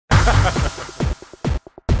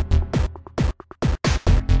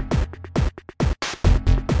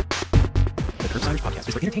Podcast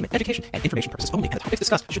is for entertainment, education, and information purposes only, and the topics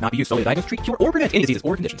discussed should not be used solely to diagnose, treat, cure, or prevent any diseases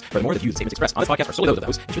or conditions. Furthermore, the views and statements expressed on this podcast are solely those of the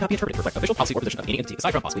host and should not be interpreted to reflect the official policy or position of any entity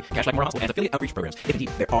aside from possibly Cash Like Moral Hospital and affiliate outreach programs. If indeed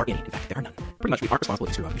there are any, in fact, there are none. Pretty much, we aren't responsible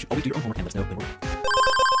if you screw up. You should always do your own homework and let us know when we're wrong.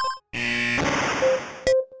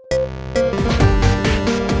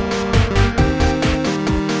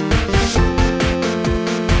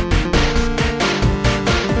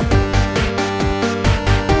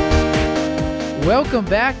 Welcome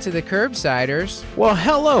back to the Curbsiders. Well,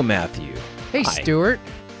 hello, Matthew. Hey, Hi. Stuart.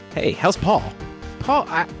 Hey, how's Paul? Paul,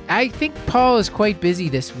 I think Paul is quite busy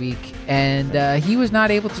this week, and he was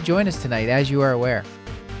not able to join us tonight, as you are aware.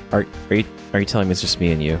 Are you telling me it's just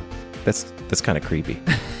me and you? That's kind of creepy.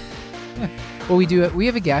 Well, we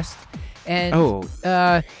have a guest, and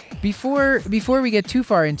before we get too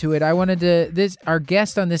far into it, I wanted to our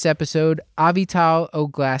guest on this episode, Avital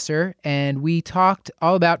O'Glasser, and we talked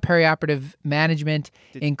all about perioperative management,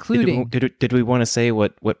 including. Did we want to say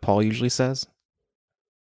what Paul usually says?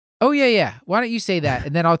 Oh yeah. Why don't you say that,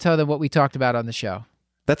 and then I'll tell them what we talked about on the show.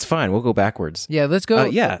 That's fine. We'll go backwards. Yeah, let's go.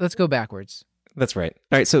 Let's go backwards. That's right.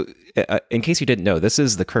 All right. So, in case you didn't know, this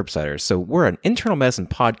is the Curbsiders. So we're an internal medicine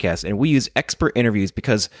podcast, and we use expert interviews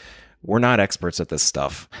because we're not experts at this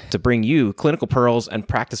stuff to bring you clinical pearls and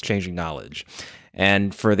practice-changing knowledge.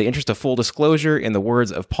 And for the interest of full disclosure, in the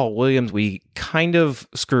words of Paul Williams, we kind of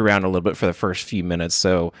screw around a little bit for the first few minutes.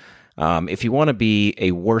 So if you want to be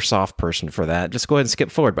a worse-off person for that, just go ahead and skip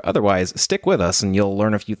forward. But otherwise, stick with us, and you'll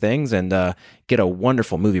learn a few things and get a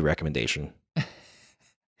wonderful movie recommendation.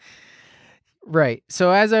 Right.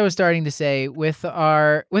 So as I was starting to say, with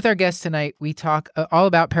our guest tonight, we talk all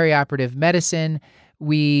about perioperative medicine.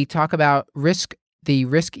 We talk about the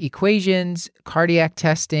risk equations, cardiac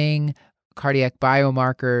testing, cardiac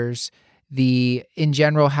biomarkers, in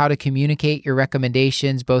general, how to communicate your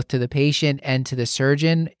recommendations both to the patient and to the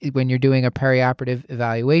surgeon when you're doing a perioperative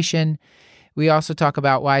evaluation. We also talk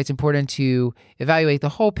about why it's important to evaluate the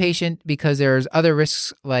whole patient because there's other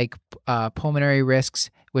risks like pulmonary risks,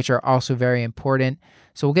 which are also very important.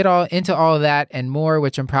 So we'll get into all of that and more,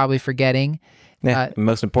 which I'm probably forgetting.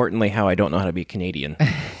 Most importantly, how I don't know how to be Canadian.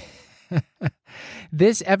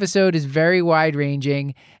 This episode is very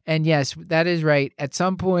wide-ranging, and yes, that is right. At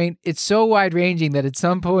some point, it's so wide-ranging that at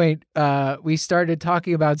some point we started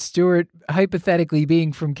talking about Stuart hypothetically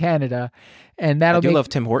being from Canada, and I do love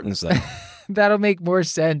Tim Hortons, though. That'll make more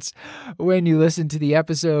sense when you listen to the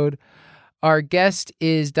episode. Our guest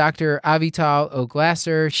is Dr. Avital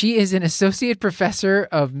O'Glasser. She is an associate professor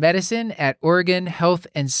of medicine at Oregon Health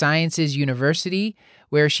and Sciences University,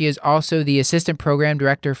 where she is also the assistant program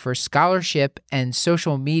director for scholarship and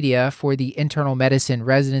social media for the internal medicine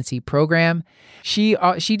residency program. She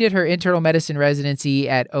did her internal medicine residency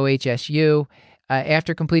at OHSU.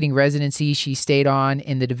 After completing residency, she stayed on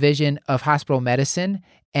in the Division of Hospital Medicine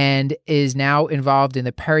and is now involved in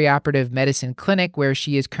the Perioperative Medicine Clinic, where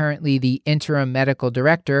she is currently the interim medical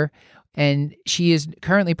director. And she is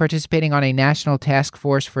currently participating on a national task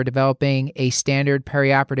force for developing a standard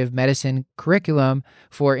perioperative medicine curriculum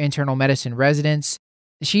for internal medicine residents.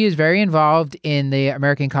 She is very involved in the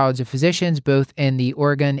American College of Physicians, both in the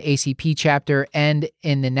Oregon ACP chapter and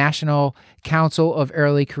in the National Council of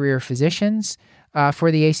Early Career Physicians for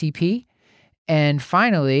the ACP. And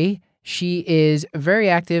finally, she is very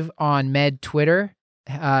active on Med Twitter,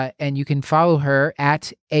 and you can follow her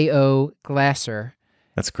at AO Glasser.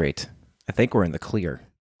 That's great. I think we're in the clear.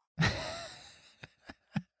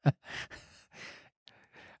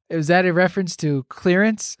 Is that a reference to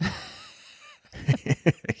clearance?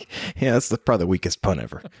 Yeah, that's probably the weakest pun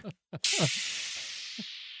ever.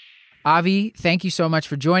 Avi, thank you so much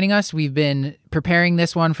for joining us. We've been preparing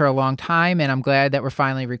this one for a long time, and I'm glad that we're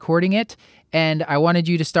finally recording it. And I wanted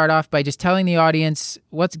you to start off by just telling the audience,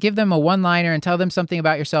 give them a one-liner and tell them something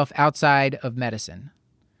about yourself outside of medicine.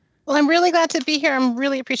 Well, I'm really glad to be here. I'm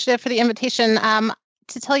really appreciative for the invitation.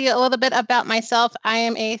 To tell you a little bit about myself, I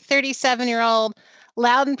am a 37-year-old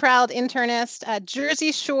loud and proud internist, a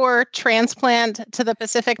Jersey Shore transplant to the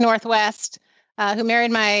Pacific Northwest, who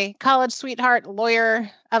married my college sweetheart, lawyer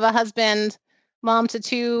of a husband, mom to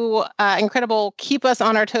two incredible keep us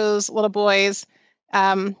on our toes little boys.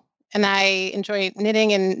 And I enjoy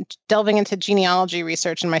knitting and delving into genealogy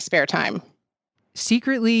research in my spare time.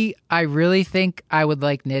 Secretly, I really think I would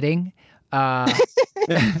like knitting. It's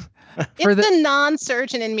the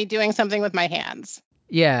non-surgeon in me doing something with my hands.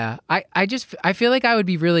 Yeah, I feel like I would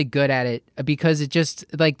be really good at it because it just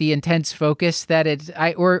like the intense focus that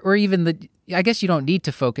or even I guess you don't need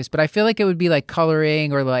to focus, but I feel like it would be like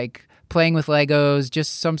coloring or like playing with Legos,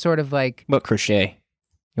 just some sort of like, What crochet?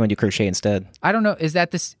 You want to do crochet instead? I don't know. Isn't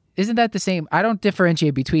that the same? I don't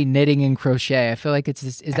differentiate between knitting and crochet. I feel like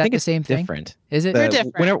is that the same thing? Different. Is it? They're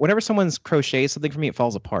different. Whenever someone's crochets something for me, it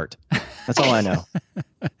falls apart. That's all I know.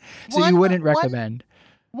 So you wouldn't recommend?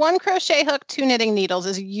 One crochet hook, 2 knitting needles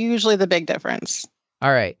is usually the big difference.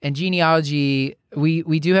 All right. And genealogy,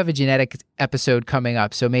 we do have a genetic episode coming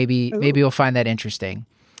up, so maybe you'll find that interesting.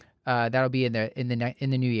 That'll be in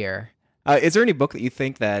the new year. Is there any book that you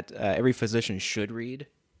think that every physician should read?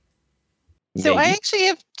 So Maybe. I actually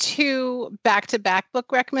have 2 back-to-back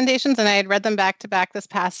book recommendations, and I had read them back-to-back this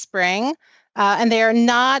past spring. And they are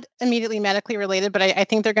not immediately medically related, but I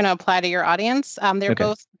think they're going to apply to your audience. They're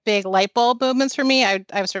both big light bulb moments for me. I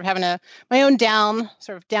was sort of having my own down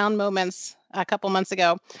moments a couple months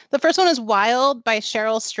ago. The first one is Wild by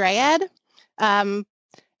Cheryl Strayed. And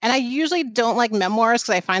I usually don't like memoirs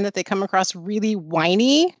because I find that they come across really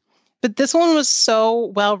whiny. But this one was so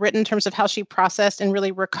well written in terms of how she processed and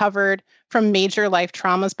really recovered from major life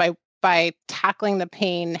traumas by tackling the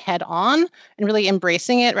pain head on and really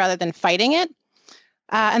embracing it rather than fighting it.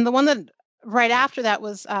 And the one that right after that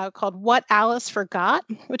was called What Alice Forgot,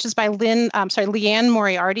 which is by Leanne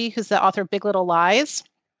Moriarty, who's the author of Big Little Lies.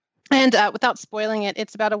 And without spoiling it,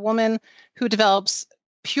 it's about a woman who develops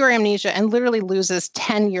pure amnesia and literally loses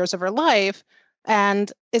 10 years of her life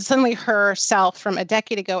and is suddenly herself from a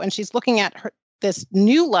decade ago. And she's looking at this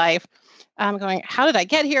new life going, how did I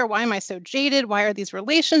get here? Why am I so jaded? Why are these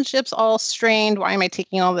relationships all strained? Why am I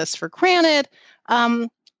taking all this for granted? And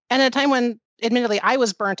at a time when, admittedly, I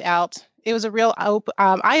was burnt out, it was a real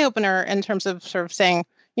eye-opener in terms of sort of saying,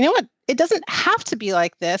 you know what? It doesn't have to be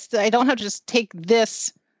like this. I don't have to just take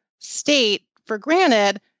this state for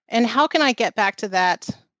granted. And how can I get back to that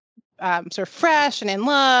sort of fresh and in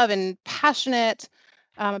love and passionate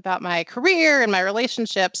about my career and my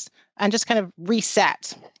relationships and just kind of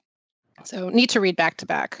reset? So need to read back to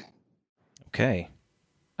back. Okay.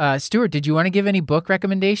 Stuart, did you want to give any book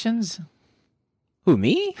recommendations? Who,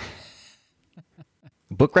 me?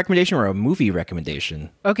 Book recommendation or a movie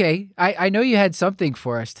recommendation? Okay. I know you had something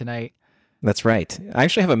for us tonight. That's right. I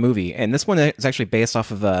actually have a movie, and this one is actually based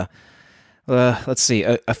off of let's see,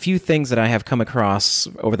 a few things that I have come across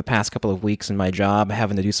over the past couple of weeks in my job,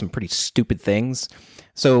 having to do some pretty stupid things.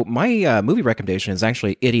 So my movie recommendation is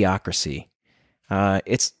actually Idiocracy.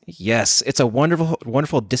 It's a wonderful,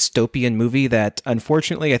 wonderful dystopian movie that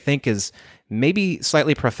unfortunately I think is maybe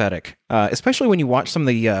slightly prophetic, especially when you watch some of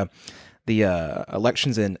the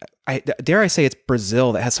elections in, dare I say it's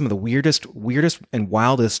Brazil that has some of the weirdest and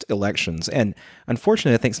wildest elections. And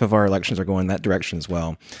unfortunately, I think some of our elections are going that direction as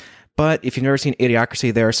well. But if you've never seen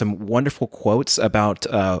Idiocracy, there are some wonderful quotes about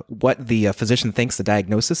what the physician thinks the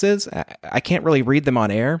diagnosis is. I can't really read them on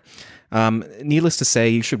air. Needless to say,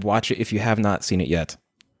 you should watch it if you have not seen it yet.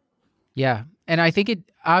 Yeah. And I think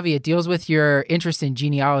it deals with your interest in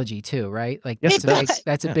genealogy too, right? Like Yes,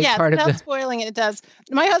 that's a big part of without the spoiling it does.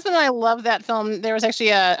 My husband and I love that film. There was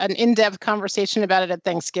actually an in-depth conversation about it at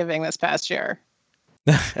Thanksgiving this past year.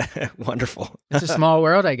 Wonderful. It's a small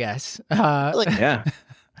world, I guess. Yeah.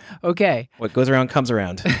 Okay. What goes around comes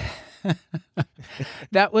around.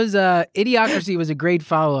 That was Idiocracy was a great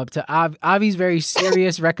follow-up to Avi's very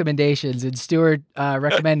serious recommendations and Stuart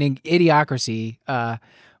recommending Idiocracy.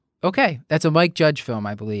 Okay, that's a Mike Judge film,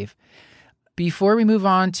 I believe. Before we move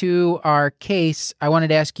on to our case, I wanted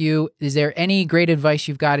to ask you, is there any great advice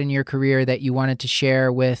you've got in your career that you wanted to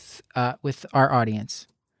share with our audience?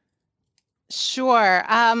 Sure.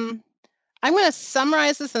 I'm going to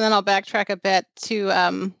summarize this and then I'll backtrack a bit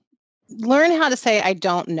to learn how to say I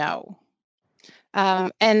don't know.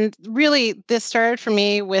 And really, this started for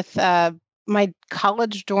me with my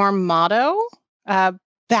college dorm motto.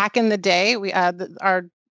 Back in the day, our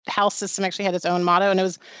house system actually had its own motto, and it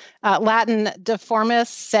was Latin "deformis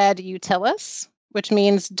sed utilis," which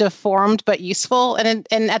means deformed but useful.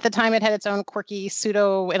 And at the time, it had its own quirky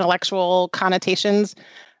pseudo-intellectual connotations.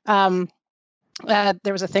 There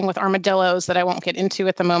was a thing with armadillos that I won't get into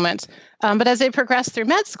at the moment. But as I progressed through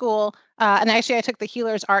med school, and actually I took the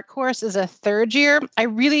Healer's Art course as a third year, I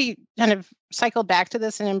really kind of cycled back to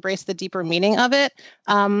this and embraced the deeper meaning of it,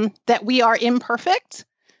 that we are imperfect,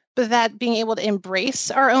 but that being able to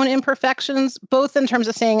embrace our own imperfections, both in terms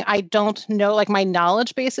of saying, I don't know, like my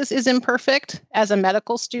knowledge basis is imperfect as a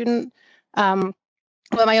medical student, but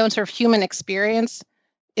my own sort of human experience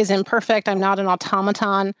is imperfect. I'm not an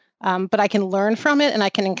automaton. But I can learn from it and I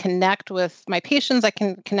can connect with my patients. I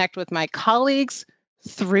can connect with my colleagues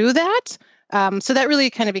through that. So that really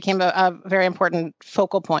kind of became a very important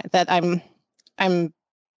focal point that I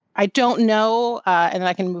don't know, and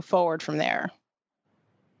I can move forward from there.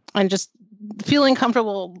 and just feeling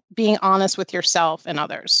comfortable being honest with yourself and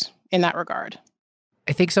others in that regard.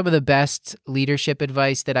 I think some of the best leadership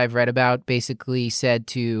advice that I've read about basically said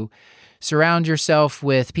to surround yourself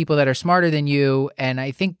with people that are smarter than you. And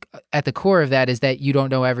I think at the core of that is that you don't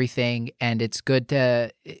know everything, and it's good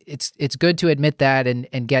to admit that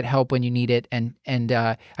and get help when you need it. And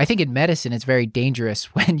I think in medicine it's very dangerous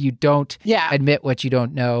when you don't admit what you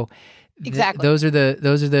don't know. Exactly. Those are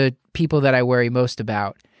the people that I worry most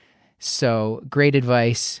about. So great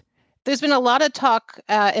advice. There's been a lot of talk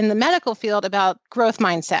in the medical field about growth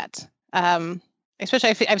mindset.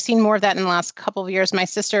 Especially, I've seen more of that in the last couple of years. My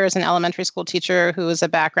sister is an elementary school teacher who has a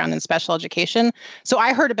background in special education. So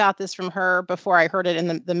I heard about this from her before I heard it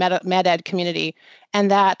in the med ed community.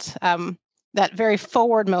 And that very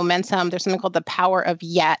forward momentum, there's something called the power of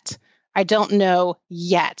yet. I don't know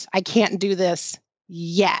yet. I can't do this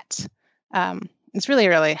yet. It's really a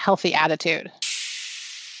really healthy attitude.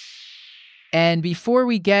 And before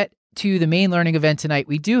we get to the main learning event tonight,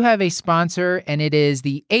 we do have a sponsor, and it is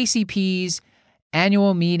the ACP's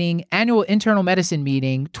annual internal medicine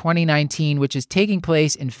meeting 2019, which is taking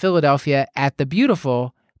place in Philadelphia at the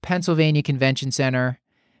beautiful Pennsylvania Convention Center.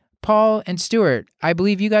 Paul and Stuart, I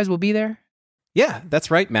believe you guys will be there? Yeah,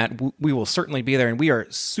 that's right, Matt. We will certainly be there, and we are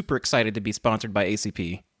super excited to be sponsored by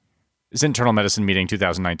ACP. It's Internal Medicine Meeting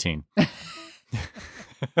 2019.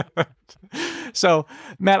 So,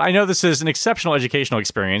 Matt, I know this is an exceptional educational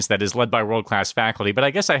experience that is led by world-class faculty, but I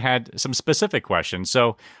guess I had some specific questions.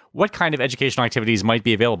 So, what kind of educational activities might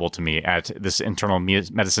be available to me at this Internal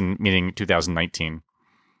Medicine Meeting 2019?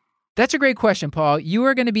 That's a great question, Paul. You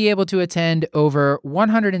are going to be able to attend over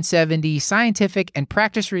 170 scientific and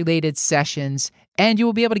practice-related sessions, and you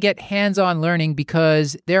will be able to get hands-on learning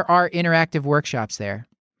because there are interactive workshops there.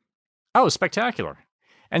 Oh, spectacular.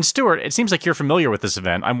 And Stuart, it seems like you're familiar with this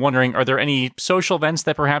event. I'm wondering, are there any social events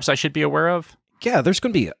that perhaps I should be aware of? Yeah, there's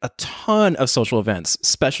going to be a ton of social events,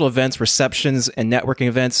 special events, receptions, and networking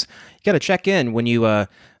events. You got to check in when you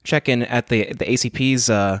check in at the ACP's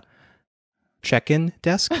check-in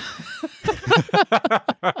desk.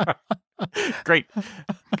 Great.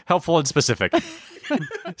 Helpful and specific.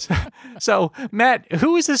 So, Matt,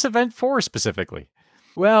 who is this event for specifically?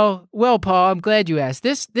 Well, Paul, I'm glad you asked.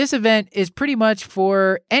 This event is pretty much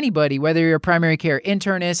for anybody, whether you're a primary care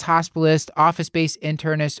internist, hospitalist, office-based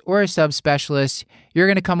internist, or a subspecialist. You're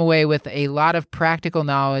going to come away with a lot of practical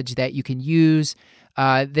knowledge that you can use.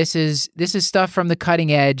 This is stuff from the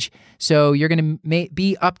cutting edge, so you're going to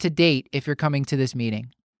be up to date if you're coming to this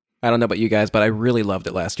meeting. I don't know about you guys, but I really loved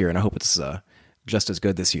it last year, and I hope it's just as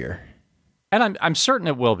good this year. And I'm certain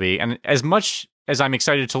it will be. And as much as I'm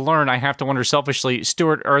excited to learn, I have to wonder selfishly,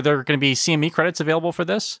 Stuart, are there going to be CME credits available for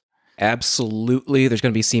this? Absolutely. There's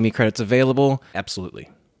going to be CME credits available. Absolutely.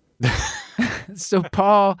 So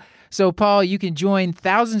Paul, you can join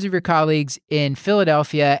thousands of your colleagues in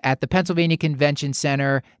Philadelphia at the Pennsylvania Convention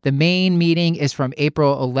Center. The main meeting is from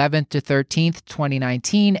April 11th to 13th,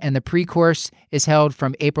 2019, and the pre-course is held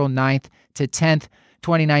from April 9th to 10th,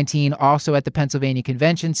 2019, also at the Pennsylvania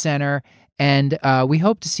Convention Center. And we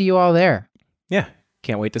hope to see you all there. Yeah,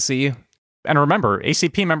 can't wait to see you. And remember,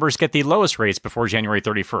 ACP members get the lowest rates before January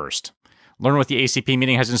 31st. Learn what the ACP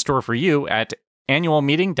meeting has in store for you at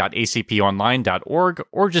annualmeeting.acponline.org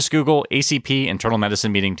or just Google ACP Internal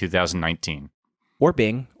Medicine Meeting 2019. Or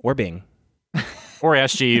Bing. Or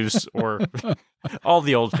Ask Jeeves, or all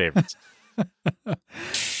the old favorites.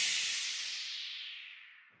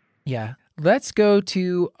 Yeah. Let's go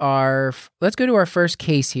to our first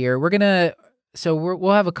case here.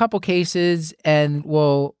 We'll have a couple cases, and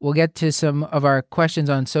we'll get to some of our questions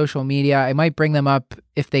on social media. I might bring them up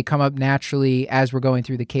if they come up naturally as we're going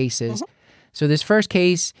through the cases. Mm-hmm. So this first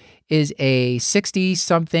case is a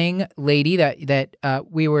 60-something lady that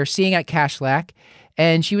we were seeing at Cashlack,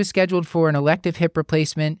 and she was scheduled for an elective hip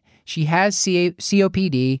replacement. She has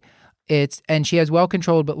COPD, and she has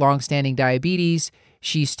well-controlled but long-standing diabetes.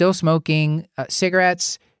 She's still smoking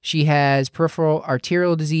cigarettes. She has peripheral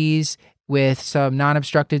arterial disease with some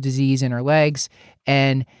non-obstructive disease in her legs,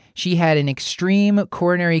 and she had an extreme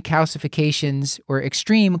coronary calcifications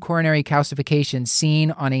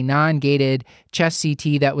seen on a non-gated chest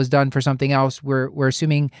CT that was done for something else. We're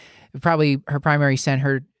assuming probably her primary sent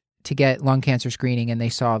her to get lung cancer screening, and they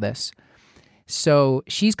saw this. So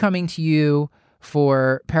she's coming to you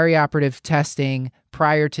for perioperative testing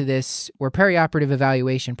prior to this, or perioperative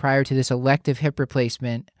evaluation prior to this elective hip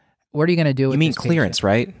replacement. What are you going to do with this? You mean clearance,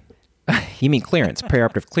 right? You mean clearance,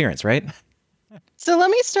 perioperative clearance, right? So let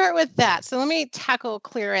me start with that. So let me tackle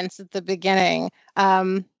clearance at the beginning.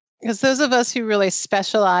 Because those of us who really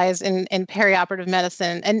specialize in perioperative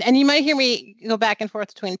medicine, and you might hear me go back and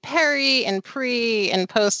forth between peri and pre and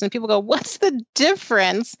post, and people go, what's the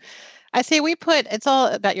difference? I say it's all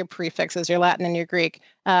about your prefixes, your Latin and your Greek.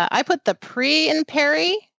 I put the pre in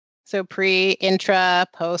peri, so pre, intra,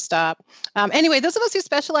 post-op. Anyway, those of us who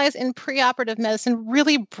specialize in preoperative medicine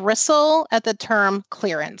really bristle at the term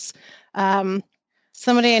clearance.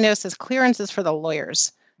 Somebody I know says clearance is for the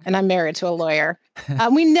lawyers, and I'm married to a lawyer.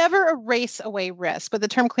 We never erase away risk, but the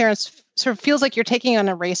term clearance sort of feels like you're taking an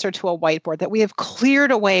eraser to a whiteboard, that we have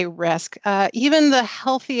cleared away risk. Even the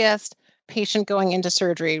healthiest patient going into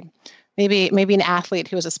surgery, maybe an athlete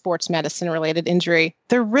who has a sports medicine related injury,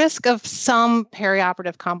 the risk of some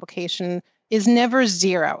perioperative complication is never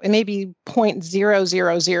zero. It may be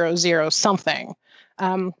 0.0000 something.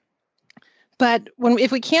 But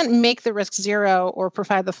if we can't make the risk zero or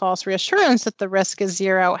provide the false reassurance that the risk is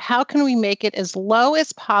zero, how can we make it as low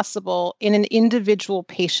as possible in an individual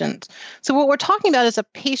patient? So what we're talking about is a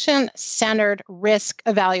patient-centered risk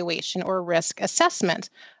evaluation or risk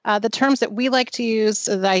assessment. The terms that we like to use,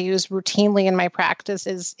 that I use routinely in my practice,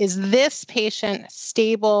 is this patient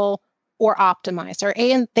stable or optimized? Are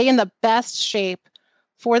they in the best shape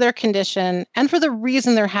for their condition and for the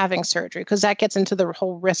reason they're having surgery? Because that gets into the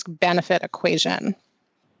whole risk-benefit equation.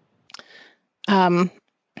 And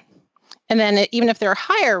then even if they're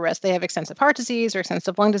higher risk, they have extensive heart disease or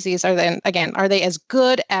extensive lung disease, are they as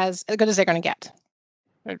good as they're going to get?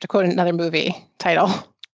 Or to quote another movie title.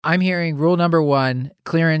 I'm hearing rule number 1,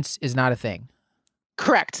 clearance is not a thing.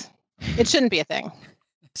 Correct. It shouldn't be a thing.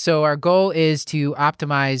 So our goal is to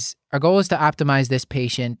optimize this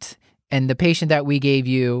patient. And the patient that we gave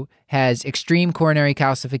you has extreme coronary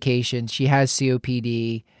calcification. She has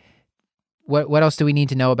COPD. What else do we need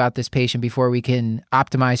to know about this patient before we can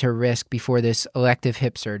optimize her risk before this elective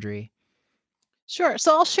hip surgery? Sure.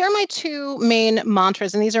 So I'll share my two main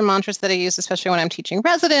mantras, and these are mantras that I use especially when I'm teaching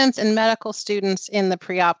residents and medical students in the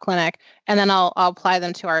pre-op clinic, and then I'll apply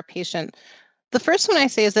them to our patient. The first one I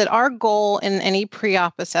say is that our goal in any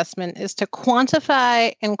pre-op assessment is to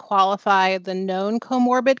quantify and qualify the known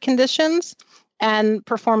comorbid conditions and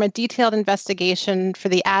perform a detailed investigation for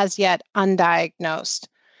the as yet undiagnosed.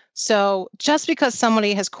 So just because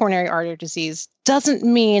somebody has coronary artery disease doesn't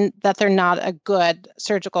mean that they're not a good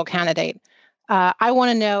surgical candidate. I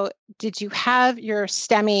want to know, did you have your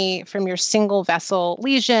STEMI from your single vessel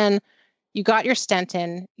lesion? You got your stent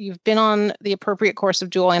in, you've been on the appropriate course of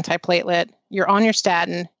dual antiplatelet, you're on your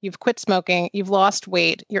statin, you've quit smoking, you've lost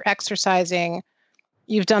weight, you're exercising,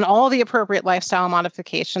 you've done all the appropriate lifestyle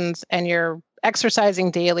modifications, and you're exercising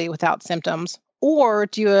daily without symptoms? Or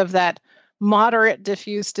do you have that moderate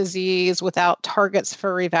diffuse disease without targets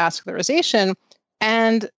for revascularization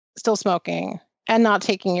and still smoking and not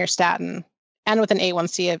taking your statin and with an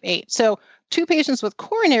A1C of 8? So 2 patients with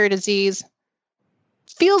coronary disease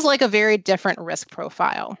feels like a very different risk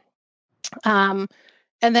profile.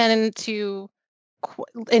 And then to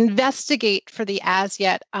investigate for the as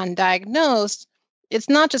yet undiagnosed, it's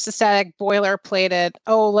not just a static boilerplated,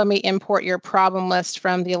 let me import your problem list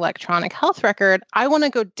from the electronic health record. I want to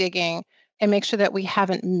go digging and make sure that we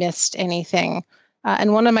haven't missed anything.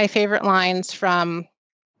 And one of my favorite lines from,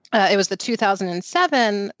 it was the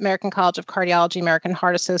 2007 American College of Cardiology, American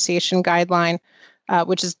Heart Association guideline,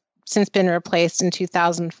 which has since been replaced in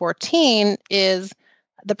 2014, is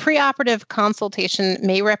the preoperative consultation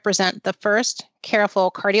may represent the first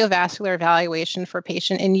careful cardiovascular evaluation for a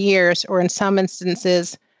patient in years, or in some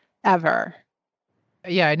instances, ever.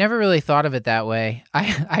 Yeah, I never really thought of it that way.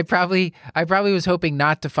 I probably was hoping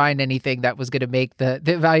not to find anything that was going to make the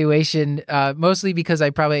evaluation, mostly because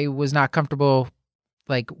I probably was not comfortable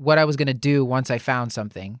like what I was going to do once I found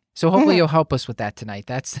something. So hopefully you'll help us with that tonight.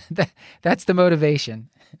 That's the motivation.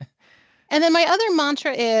 And then my other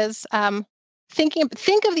mantra is think of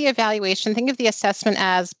the evaluation, think of the assessment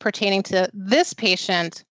as pertaining to this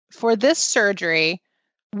patient for this surgery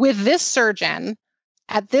with this surgeon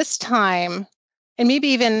at this time, and maybe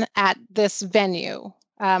even at this venue,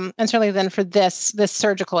 and certainly then for this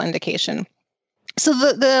surgical indication. So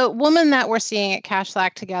the woman that we're seeing at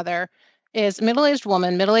Cashlack together is a middle-aged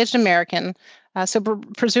woman, middle-aged American, so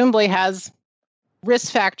presumably has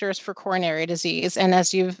risk factors for coronary disease. And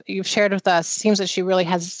as you've shared with us, seems that she really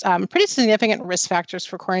has pretty significant risk factors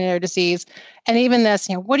for coronary disease. And even this,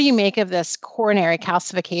 what do you make of this coronary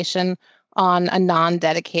calcification on a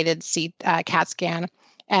non-dedicated CAT scan?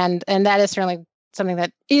 And that is certainly something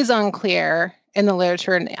that is unclear in the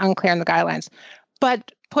literature and unclear in the guidelines.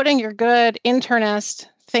 But putting your good internist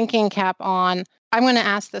thinking cap on, I'm going to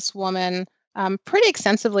ask this woman pretty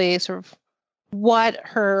extensively, sort of, what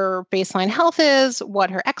her baseline health is, what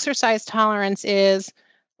her exercise tolerance is,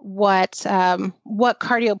 what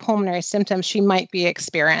cardiopulmonary symptoms she might be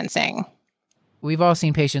experiencing. We've all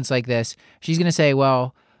seen patients like this. She's going to say,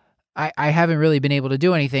 well, I haven't really been able to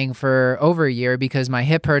do anything for over a year because my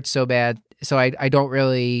hip hurts so bad. So I don't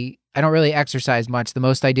really exercise much. The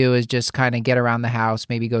most I do is just kind of get around the house,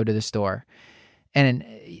 maybe go to the store. And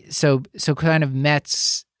so kind of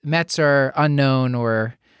Mets are unknown,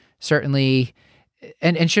 or certainly,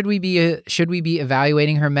 and should we be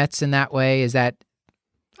evaluating her Mets in that way? Is that,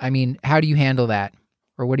 I mean, how do you handle that?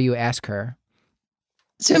 Or what do you ask her?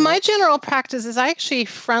 So my general practice is I actually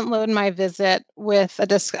front load my visit with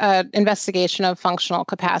a investigation of functional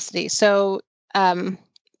capacity. So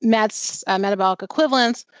METs, metabolic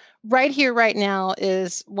equivalence, right here, right now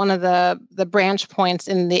is one of the branch points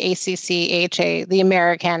in the ACC-AHA, the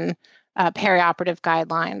American perioperative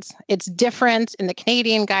guidelines. It's different in the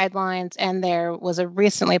Canadian guidelines, and there was a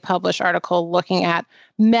recently published article looking at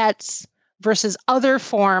METs versus other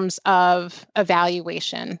forms of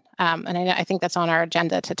evaluation. And I think that's on our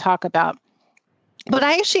agenda to talk about. But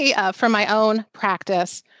I actually, for my own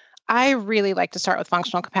practice, I really like to start with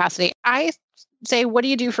functional capacity. I say, what do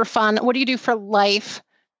you do for fun? What do you do for life,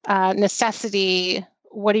 necessity?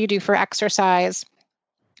 What do you do for exercise?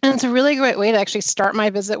 And it's a really great way to actually start my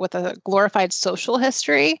visit with a glorified social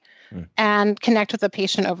history and connect with the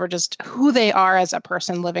patient over just who they are as a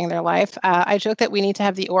person living their life. I joke that we need to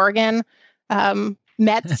have the Oregon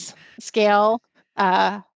METS scale.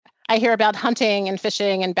 I hear about hunting and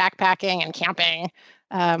fishing and backpacking and camping.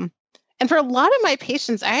 And for a lot of my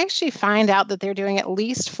patients, I actually find out that they're doing at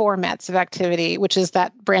least 4 METs of activity, which is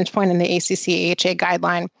that branch point in the ACC-AHA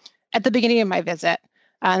guideline, at the beginning of my visit,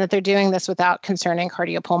 and that they're doing this without concerning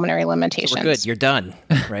cardiopulmonary limitations. So we're good. You're done,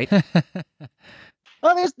 right?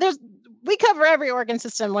 Well, we cover every organ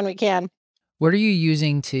system when we can. What are you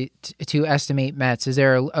using to estimate METs? Is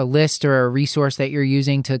there a list or a resource that you're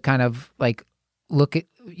using to kind of like look at,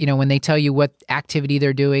 when they tell you what activity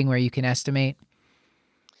they're doing, where you can estimate?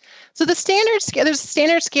 So the standard scale, there's a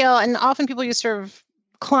standard scale, and often people use sort of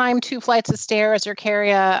climb 2 flights of stairs or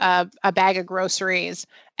carry a bag of groceries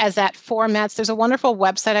as that 4 METs. There's a wonderful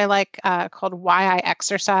website I like called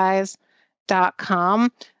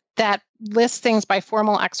whyIexercise.com that lists things by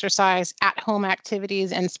formal exercise, at-home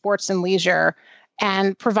activities, and sports and leisure,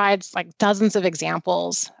 and provides like dozens of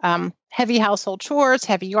examples. Heavy household chores,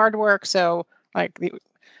 heavy yard work. So like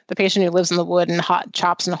the patient who lives in the wood and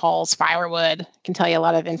chops and hauls firewood can tell you a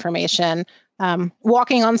lot of information.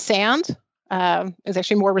 Walking on sand is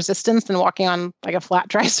actually more resistance than walking on like a flat,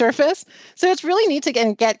 dry surface. So it's really neat to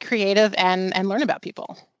get creative and learn about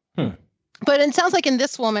people. But it sounds like in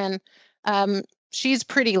this woman, she's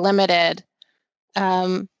pretty limited.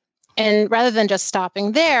 And rather than just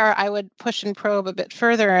stopping there, I would push and probe a bit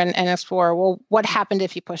further and explore, well, what happened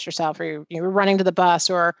if you pushed yourself, or you were running to the bus,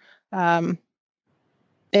 or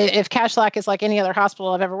if Cashlack is like any other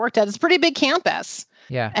hospital I've ever worked at, it's a pretty big campus.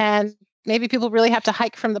 Yeah. And maybe people really have to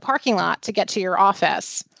hike from the parking lot to get to your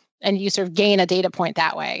office, and you sort of gain a data point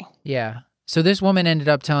that way. Yeah. So this woman ended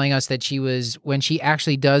up telling us that when she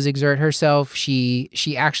actually does exert herself, she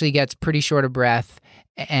actually gets pretty short of breath,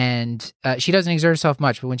 and she doesn't exert herself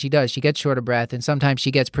much, but when she does, she gets short of breath, and sometimes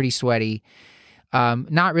she gets pretty sweaty.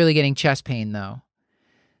 Not really getting chest pain though.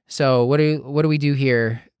 So what do we do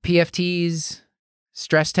here? PFTs,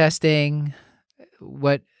 stress testing.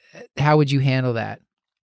 How would you handle that?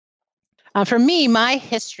 For me, my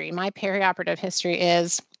perioperative history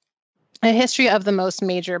is a history of the most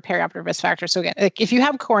major perioperative risk factors. So again, like if you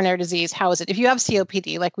have coronary disease, how is it? If you have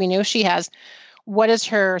COPD, like we know she has, what is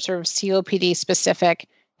her sort of COPD specific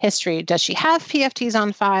history? Does she have PFTs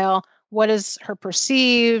on file? What is her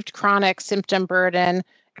perceived chronic symptom burden?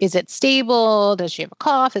 Is it stable? Does she have a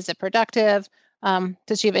cough? Is it productive?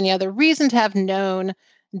 Does she have any other reason to have known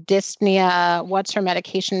dyspnea? What's her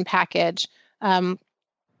medication package? But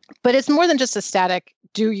it's more than just a static,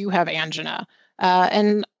 do you have angina?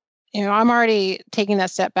 And I'm already taking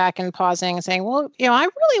that step back and pausing and saying, well, I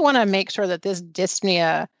really want to make sure that this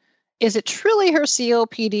dyspnea, is it truly her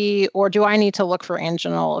COPD, or do I need to look for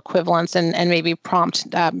anginal equivalents and maybe prompt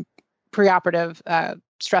preoperative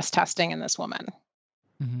stress testing in this woman?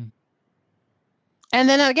 Mm-hmm. And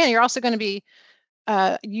then again, you're also going to be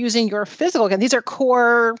using your physical. Again, these are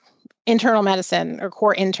core internal medicine or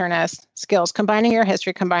core internist skills, combining your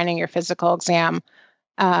history, combining your physical exam,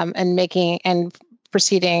 and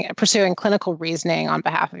pursuing clinical reasoning on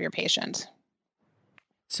behalf of your patient.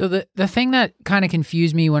 So the thing that kind of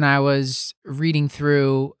confused me when I was reading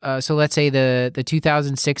through, so let's say the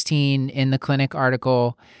 2016 in the clinic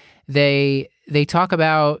article, they talk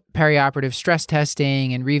about perioperative stress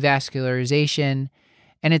testing and revascularization,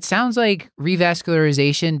 and it sounds like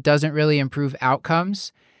revascularization doesn't really improve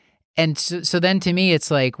outcomes. And so then to me,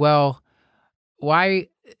 it's like, well, why?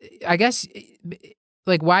 I guess,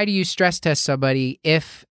 like, why do you stress test somebody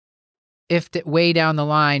if way down the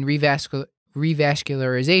line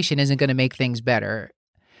revascularization isn't going to make things better?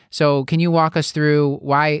 So can you walk us through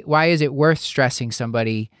why is it worth stressing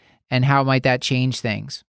somebody, and how might that change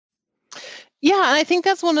things? Yeah, and I think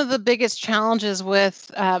that's one of the biggest challenges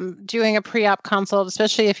with doing a pre-op consult,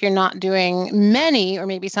 especially if you're not doing many, or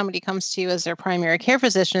maybe somebody comes to you as their primary care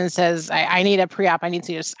physician and says, I need a pre-op. I need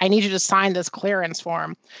you to sign this clearance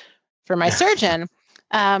form for my surgeon.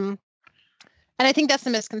 And I think that's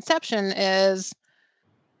the misconception is,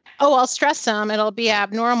 oh, I'll stress them, it'll be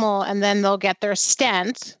abnormal, and then they'll get their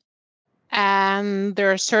stent and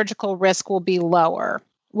their surgical risk will be lower.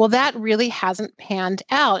 Well, that really hasn't panned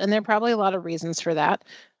out, and there are probably a lot of reasons for that.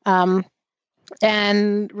 And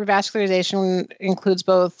revascularization includes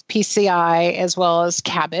both PCI as well as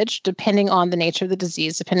CABG, depending on the nature of the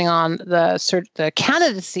disease, depending on the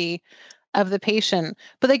candidacy of the patient.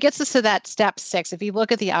 But that gets us to that step 6. If you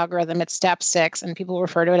look at the algorithm, it's step 6, and people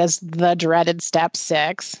refer to it as the dreaded step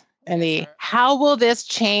 6. And how will this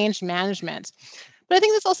change management? But I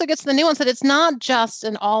think this also gets to the nuance that it's not just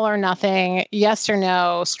an all or nothing, yes or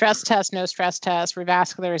no, stress test, no stress test,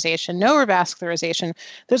 revascularization, no revascularization.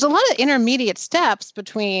 There's a lot of intermediate steps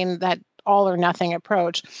between that all or nothing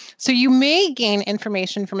approach. So you may gain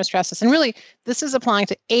information from a stress test. And really, this is applying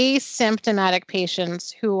to asymptomatic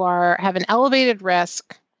patients who have an elevated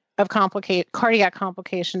risk of cardiac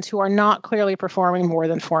complications, who are not clearly performing more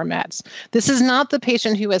than 4 meds. This is not the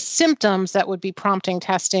patient who has symptoms that would be prompting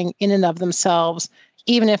testing in and of themselves,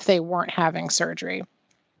 even if they weren't having surgery.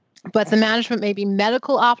 But the management may be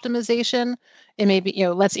medical optimization. It may be,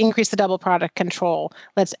 let's increase the double product control.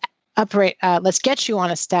 Let's get you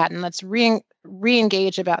on a statin. Let's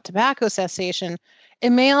re-engage about tobacco cessation.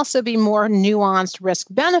 It may also be more nuanced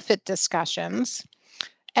risk-benefit discussions.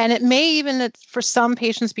 And it may even, for some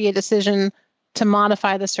patients, be a decision to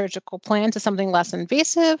modify the surgical plan to something less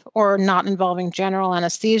invasive or not involving general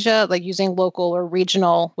anesthesia, like using local or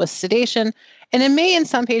regional with sedation. And it may, in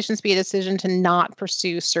some patients, be a decision to not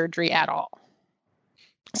pursue surgery at all.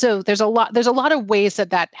 So there's a lot of ways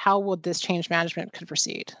that how would this change management could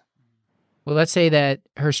proceed. Well, let's say that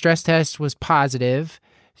her stress test was positive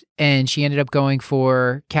and she ended up going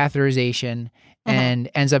for catheterization and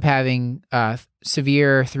ends up having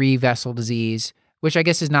severe 3-vessel disease, which I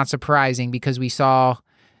guess is not surprising because we saw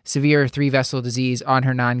severe 3-vessel disease on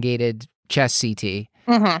her non-gated chest CT.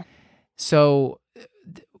 Mm-hmm. So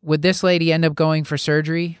would this lady end up going for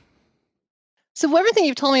surgery? So everything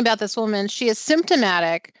you've told me about this woman, she is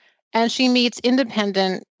symptomatic and she meets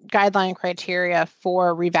independent guideline criteria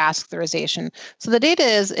for revascularization. So the data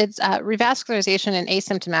is it's revascularization in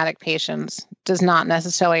asymptomatic patients does not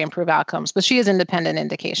necessarily improve outcomes, but she has independent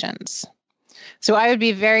indications. So I would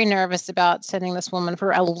be very nervous about sending this woman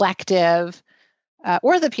for elective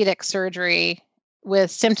orthopedic surgery with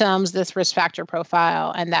symptoms, this risk factor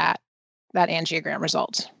profile, and that angiogram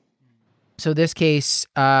result. So this case,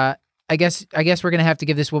 I guess we're going to have to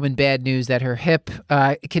give this woman bad news that her hip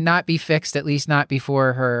cannot be fixed, at least not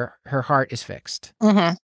before her heart is fixed.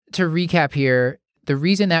 Mm-hmm. To recap here, the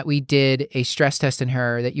reason that we did a stress test in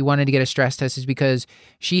her, that you wanted to get a stress test, is because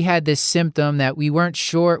she had this symptom that we weren't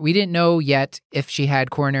sure, we didn't know yet if she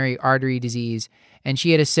had coronary artery disease, and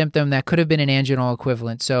she had a symptom that could have been an anginal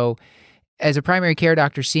equivalent. So as a primary care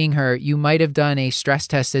doctor seeing her, you might have done a stress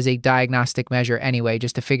test as a diagnostic measure anyway,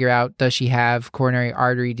 just to figure out, does she have coronary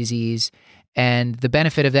artery disease? And the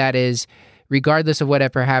benefit of that is, regardless of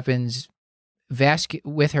whatever happens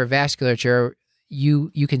with her vasculature,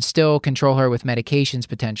 you can still control her with medications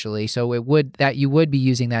potentially. So you would be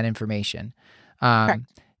using that information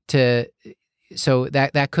so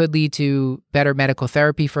that could lead to better medical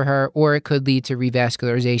therapy for her, or it could lead to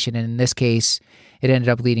revascularization. And in this case, it ended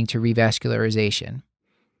up leading to revascularization.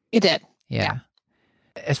 It did. Yeah.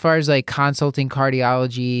 As far as like consulting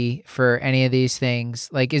cardiology for any of these things,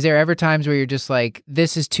 like, is there ever times where you're just like,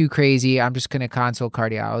 this is too crazy, I'm just going to consult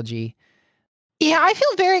cardiology? Yeah, I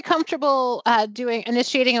feel very comfortable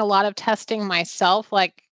initiating a lot of testing myself.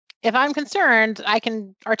 Like, if I'm concerned, I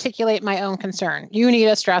can articulate my own concern. You need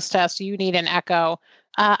a stress test. You need an echo.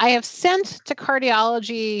 I have sent to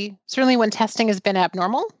cardiology, certainly when testing has been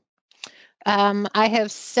abnormal. I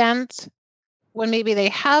have sent when maybe they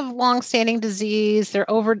have longstanding disease, they're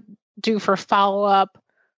overdue for follow-up.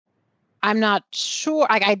 I'm not sure.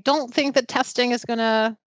 I don't think that testing is going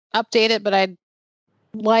to update it, but I'd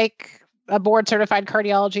like a board certified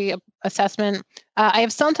cardiology assessment. I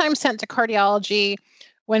have sometimes sent to cardiology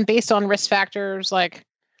when based on risk factors like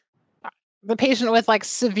the patient with like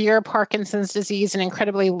severe Parkinson's disease and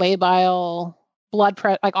incredibly labile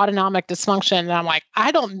like autonomic dysfunction. And I'm like,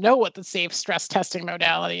 I don't know what the safe stress testing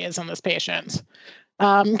modality is on this patient.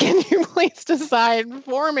 Can you please decide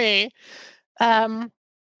for me?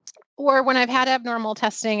 Or when I've had abnormal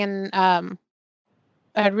testing and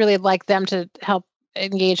I'd really like them to help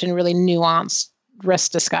engage in really nuanced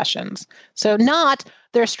risk discussions. So not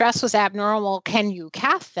their stress was abnormal, can you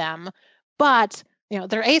cath them? But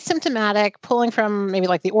they're asymptomatic, pulling from maybe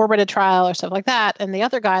like the Orbited trial or stuff like that. And the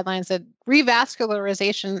other guidelines that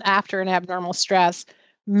revascularization after an abnormal stress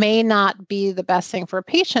may not be the best thing for a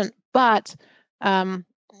patient, but can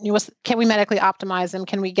we medically optimize them?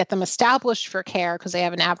 Can we get them established for care because they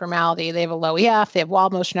have an abnormality? They have a low EF, they have wall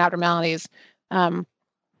motion abnormalities.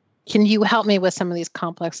 Can you help me with some of these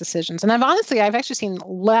complex decisions? And I've actually seen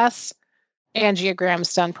less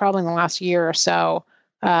angiograms done probably in the last year or so.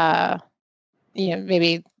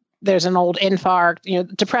 Maybe there's an old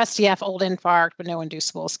infarct, depressed EF, old infarct, but no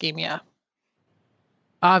inducible ischemia.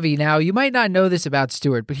 Avi, now you might not know this about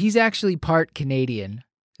Stuart, but he's actually part Canadian.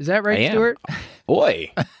 Is that right, Stuart?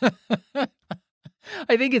 Boy.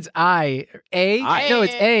 I think it's A? No,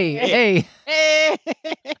 it's A.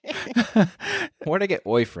 Where'd I get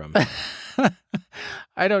oi from?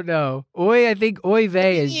 I don't know. Oi, I think oy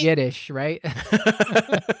vey is Yiddish, right?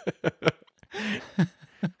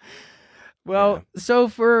 Well, yeah. So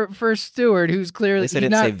for Stuart, who's clearly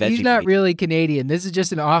he's not really Canadian. This is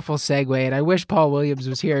just an awful segue, and I wish Paul Williams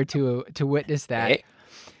was here to witness that. Hey.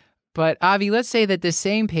 But Avi, let's say that this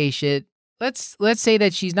same patient, let's say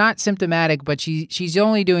that she's not symptomatic, but she's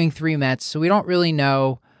only doing 3 mets, so we don't really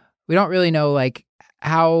know like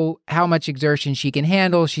how much exertion she can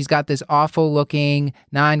handle. She's got this awful looking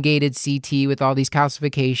non-gated CT with all these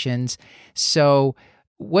calcifications. So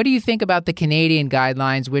what do you think about the Canadian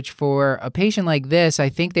guidelines, which for a patient like this, I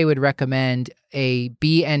think they would recommend a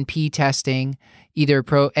BNP testing, either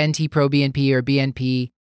NT-proBNP or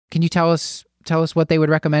BNP. Can you tell us what they would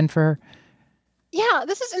recommend for her? Yeah,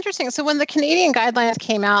 this is interesting. So when the Canadian guidelines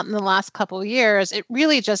came out in the last couple of years, it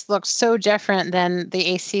really just looked so different than the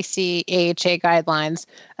ACC AHA guidelines.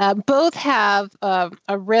 Both have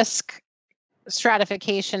a risk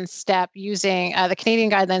stratification step using the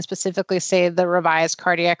Canadian guidelines specifically say the revised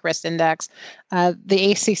cardiac risk index.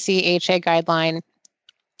 The ACC AHA guideline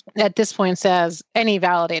at this point says any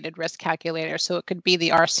validated risk calculator. So it could be the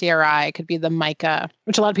RCRI, it could be the MICA,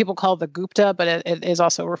 which a lot of people call the Gupta, but it is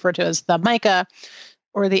also referred to as the MICA,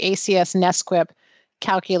 or the ACS NESQIP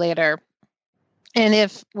calculator. And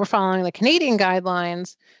if we're following the Canadian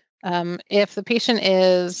guidelines, if the patient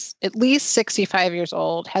is at least 65 years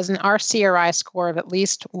old, has an RCRI score of at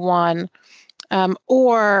least 1,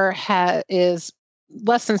 or is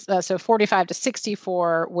less than, so 45 to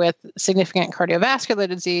 64 with significant cardiovascular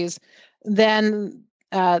disease, then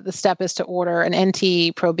the step is to order an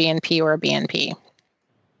NT-proBNP or a BNP.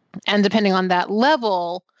 And depending on that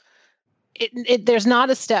level, there's not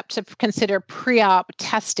a step to consider pre-op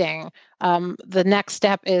testing. The next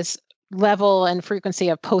step is level and frequency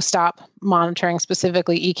of post-op monitoring,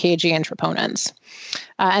 specifically EKG and troponins.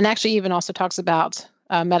 And actually even also talks about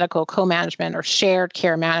medical co-management or shared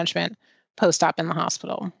care management post-op in the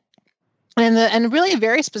hospital. And really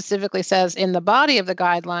very specifically says in the body of the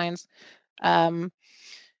guidelines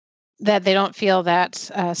that they don't feel that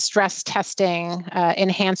stress testing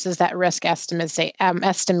enhances that risk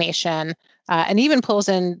estimation, and even pulls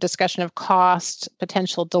in discussion of cost,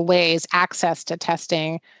 potential delays, access to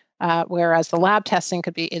testing, whereas the lab testing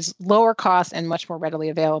is lower cost and much more readily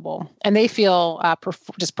available. And they feel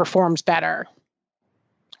just performs better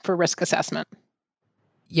for risk assessment.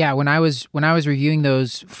 Yeah, when I was reviewing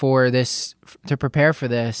those for this to prepare for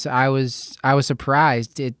this, I was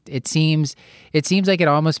surprised. It seems like it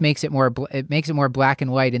almost makes it more black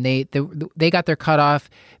and white. And they got their cutoff.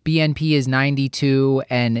 BNP is 92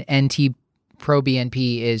 and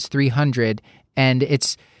NT-proBNP is 300, and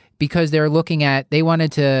it's because they're looking at they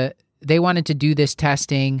wanted to do this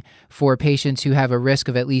testing for patients who have a risk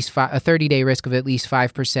of at least a 30-day risk of at least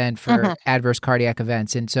 5% for adverse cardiac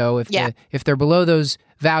events. And so if they're below those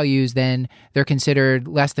values, then they're considered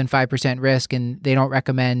less than 5% risk, and they don't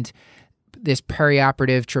recommend this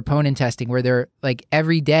perioperative troponin testing where they're like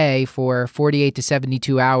every day for 48 to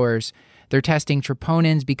 72 hours, they're testing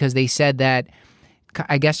troponins because they said that,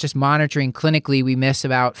 I guess just monitoring clinically, we miss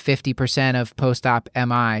about 50% of post-op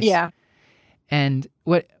MIs. Yeah. And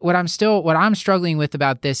what I'm struggling with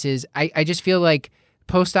about this is I just feel like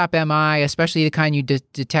post-op MI, especially the kind you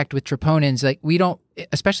detect with troponins, like we don't,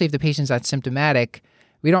 especially if the patient's not symptomatic,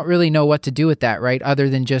 we don't really know what to do with that, right? Other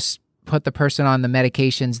than just put the person on the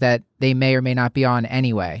medications that they may or may not be on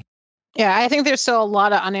anyway. Yeah, I think there's still a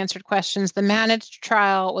lot of unanswered questions. The managed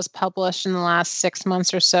trial was published in the last 6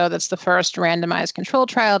 months or so. That's the first randomized control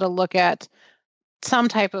trial to look at some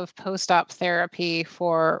type of post-op therapy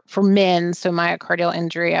for men, so myocardial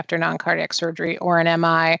injury after non-cardiac surgery or an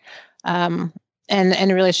MI,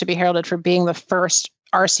 and really should be heralded for being the first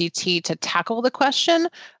RCT to tackle the question.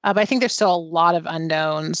 But I think there's still a lot of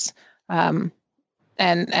unknowns and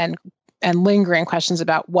lingering questions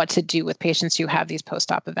about what to do with patients who have these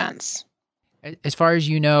post-op events. As far as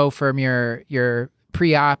you know from your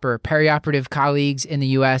pre-op or perioperative colleagues in the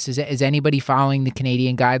U.S., is anybody following the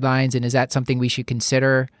Canadian guidelines, and is that something we should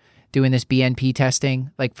consider doing this BNP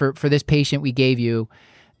testing? Like for this patient we gave you,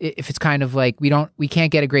 if it's kind of like we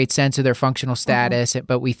can't get a great sense of their functional status,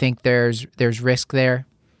 but we think there's risk there.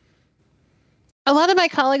 A lot of my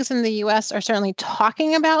colleagues in the U.S. are certainly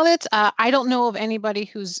talking about it. I don't know of anybody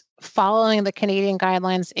who's following the Canadian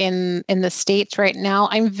guidelines in the States right now.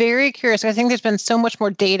 I'm very curious. I think there's been so much more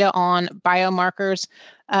data on biomarkers.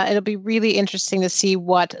 It'll be really interesting to see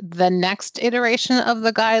what the next iteration of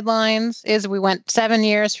the guidelines is. We went 7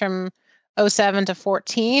 years from 2007 to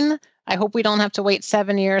 2014. I hope we don't have to wait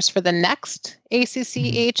 7 years for the next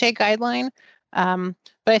ACC-AHA guideline.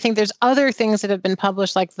 But I think there's other things that have been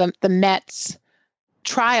published, like the METS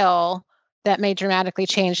trial, that may dramatically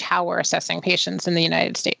change how we're assessing patients in the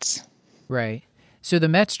United States. Right. So the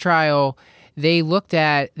METS trial, they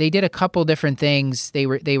did a couple different things. They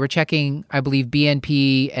were checking, I believe,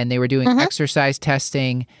 BNP, and they were doing exercise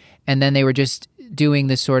testing, and then they were just doing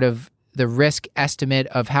the sort of the risk estimate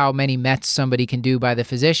of how many METs somebody can do by the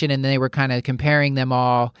physician, and they were kind of comparing them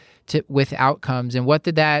all with outcomes. And what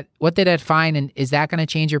did that find, and is that going to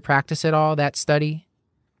change your practice at all, that study?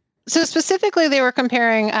 So specifically, they were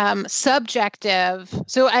comparing subjective.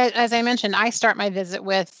 So as I mentioned, I start my visit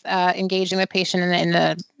with engaging the patient in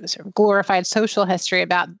a sort of glorified social history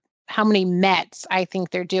about how many METs I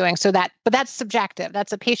think they're doing. But that's subjective.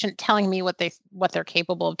 That's a patient telling me what they're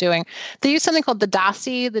capable of doing. They use something called the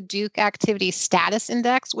DASI, the Duke Activity Status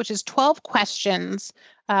Index, which is 12 questions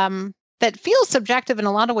that feels subjective in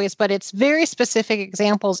a lot of ways, but it's very specific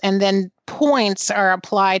examples, and then points are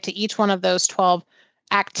applied to each one of those 12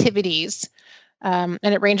 activities, and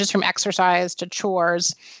it ranges from exercise to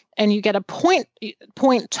chores, and you get a point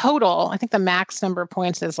total. I think the max number of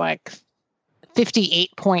points is like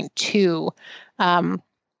 58.2.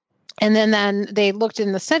 And then they looked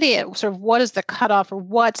in the study at sort of what is the cutoff, or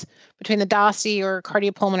what between the DASI or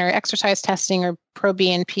cardiopulmonary exercise testing or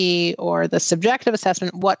pro-BNP or the subjective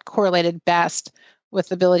assessment, what correlated best with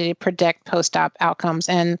the ability to predict post-op outcomes.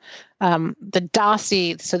 And the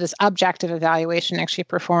DASI, so this objective evaluation, actually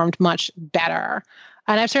performed much better.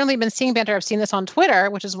 And I've certainly been seeing better. I've seen this on Twitter,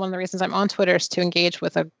 which is one of the reasons I'm on Twitter, is to engage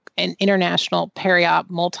with an international peri-op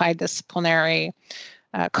multidisciplinary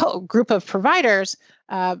group of providers.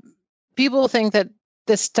 People think that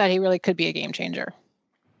this study really could be a game changer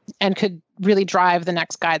and could really drive the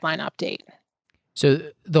next guideline update. So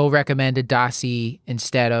they'll recommend a DASI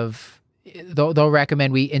instead of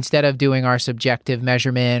instead of doing our subjective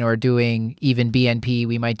measurement or doing even BNP,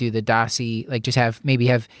 we might do the DASI, like just have,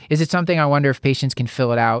 is it something, I wonder if patients can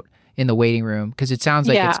fill it out in the waiting room? Because it sounds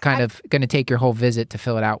like it's kind of going to take your whole visit to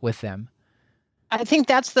fill it out with them. I think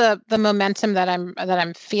that's the momentum that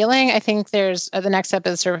I'm feeling. I think there's the next step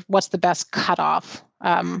is sort of what's the best cutoff.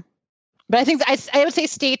 But I think I would say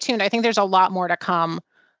stay tuned. I think there's a lot more to come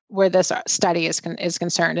where this study is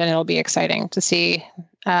concerned, and it'll be exciting to see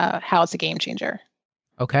how it's a game changer.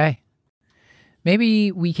 Okay.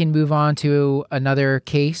 Maybe we can move on to another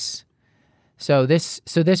case. So this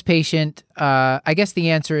patient, I guess the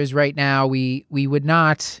answer is right now we would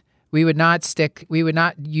not use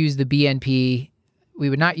the BNP.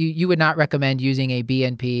 You would not recommend using a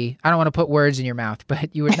BNP. I don't want to put words in your mouth,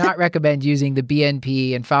 but you would not recommend using the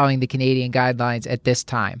BNP and following the Canadian guidelines at this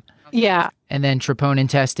time. Yeah. And then troponin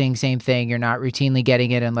testing, same thing. You're not routinely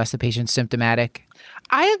getting it unless the patient's symptomatic.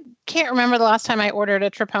 I can't remember the last time I ordered a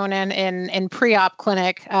troponin in pre-op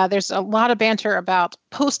clinic. There's a lot of banter about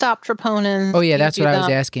post-op troponins. Oh, yeah, that's what I was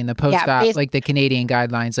asking. The post-op, like the Canadian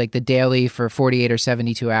guidelines, like the daily for 48 or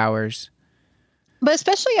 72 hours. But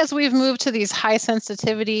especially as we've moved to these high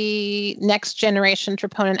sensitivity next generation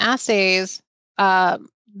troponin assays,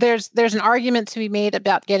 there's an argument to be made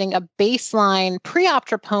about getting a baseline pre-op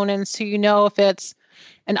troponin, so you know if it's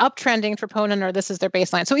an uptrending troponin or this is their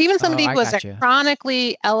baseline. So even somebody who has a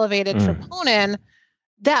chronically elevated troponin,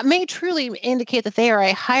 that may truly indicate that they are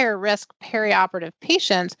a higher risk perioperative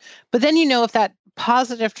patient. But then if that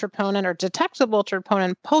positive troponin or detectable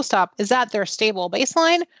troponin post-op, is that their stable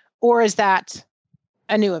baseline or is that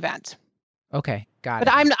a new event? Okay, got it.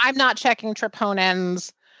 But I'm not checking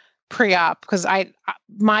troponins pre-op because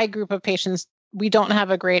my group of patients, we don't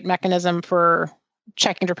have a great mechanism for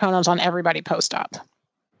checking troponins on everybody post-op.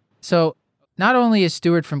 So not only is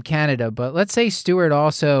Stuart from Canada, but let's say Stuart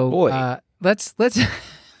also let's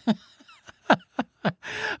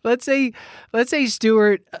let's say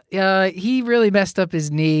Stuart he really messed up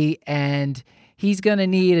his knee and he's gonna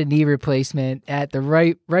need a knee replacement at the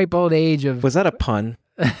ripe old age of. Was that a pun?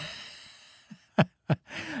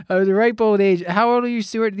 The ripe old age. How old are you,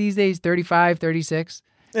 Stuart, these days? 35, 36?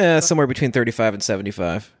 Somewhere between 35 and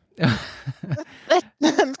 75.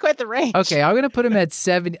 That's quite the range. Okay, I'm gonna put him at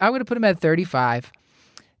 70. I'm gonna put him at 35.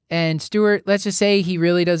 And Stuart, let's just say he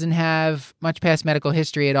really doesn't have much past medical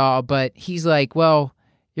history at all, but he's like, well,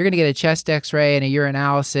 you're gonna get a chest X-ray and a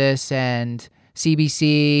urinalysis and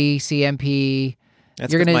CBC, CMP.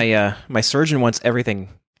 That's because my surgeon wants everything.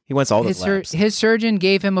 He wants all the labs. His surgeon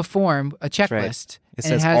gave him a form, a checklist. Right. It and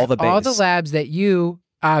says it has all the labs that you,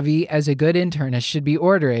 Avi, as a good internist, should be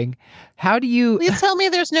ordering. How do you... Please tell me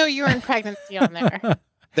there's no urine pregnancy on there.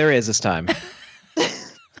 There is this time.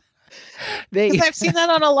 Because I've seen that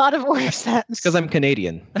on a lot of order sets. Because I'm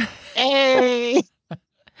Canadian. Hey.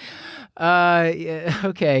 Yeah,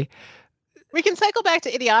 okay. We can cycle back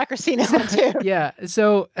to idiocracy now too. Yeah.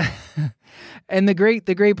 So, and the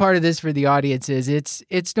great part of this for the audience is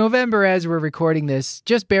it's November as we're recording this,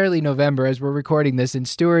 just barely November as we're recording this, and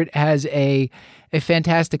Stuart has a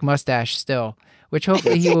fantastic mustache still, which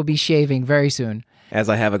hopefully he will be shaving very soon. As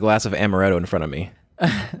I have a glass of amaretto in front of me.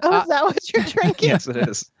 Oh, is that what you're drinking? Yes, it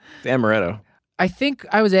is. The amaretto. I think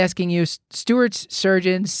I was asking you, Stuart's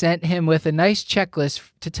surgeon sent him with a nice checklist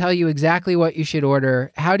to tell you exactly what you should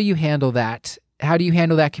order. How do you handle that? How do you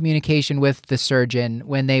handle that communication with the surgeon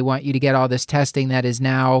when they want you to get all this testing that is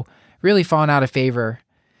now really fallen out of favor?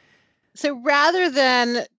 So rather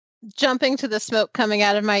than jumping to the smoke coming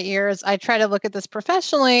out of my ears, I try to look at this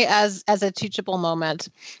professionally as a teachable moment.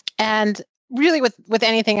 And really with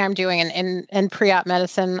anything I'm doing in pre-op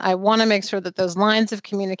medicine, I want to make sure that those lines of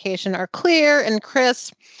communication are clear and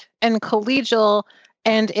crisp and collegial.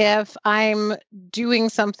 And if I'm doing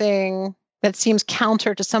something that seems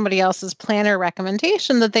counter to somebody else's plan or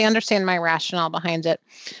recommendation, that they understand my rationale behind it.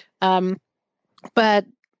 But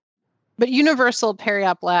universal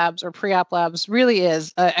peri-op labs or pre-op labs really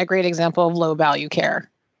is a great example of low value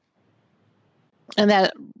care. And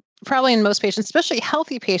that probably in most patients, especially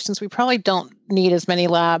healthy patients, we probably don't need as many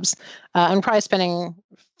labs. I'm probably spending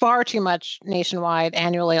far too much nationwide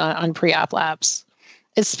annually on pre-op labs,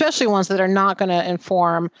 especially ones that are not going to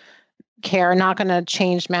inform care, not going to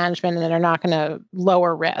change management, and that are not going to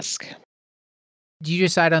lower risk. Do you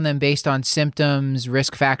decide on them based on symptoms,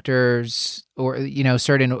 risk factors, or,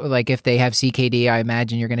 certain, like if they have CKD, I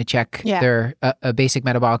imagine you're going to check their a basic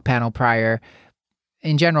metabolic panel prior.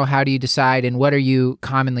 In general, how do you decide, and what are you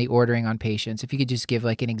commonly ordering on patients? If you could just give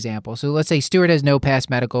like an example. So let's say Stuart has no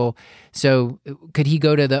past medical. So could he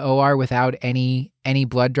go to the OR without any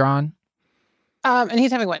blood drawn? And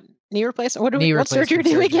he's having what? Knee replacement? What surgery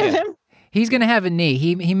do we give him? He's going to have a knee.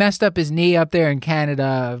 He messed up his knee up there in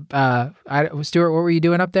Canada. Stuart, what were you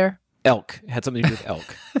doing up there? Elk. It had something to do with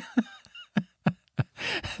elk.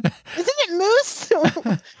 Isn't it moose?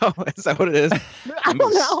 Oh, is that what it is? I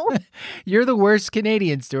don't know. You're the worst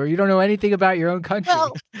Canadian, Stuart. You don't know anything about your own country.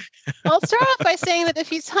 Well, I'll start off by saying that if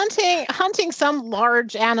he's hunting some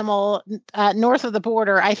large animal north of the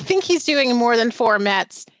border, I think he's doing more than 4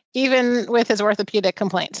 Mets, even with his orthopedic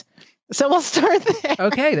complaint. So we'll start there.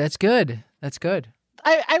 Okay, that's good. That's good.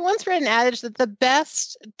 I once read an adage that the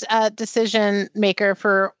best decision maker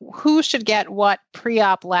for who should get what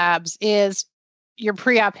pre-op labs is your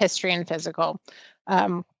pre-op history and physical.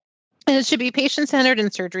 And it should be patient-centered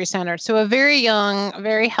and surgery-centered. So a very young,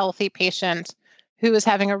 very healthy patient who is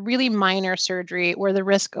having a really minor surgery where the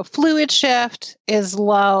risk of fluid shift is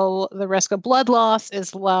low, the risk of blood loss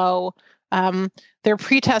is low, their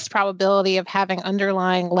pretest probability of having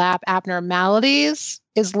underlying lab abnormalities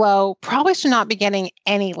is low, probably should not be getting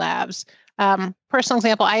any labs. Personal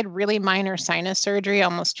example, I had really minor sinus surgery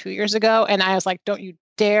almost 2 years ago, and I was like, don't you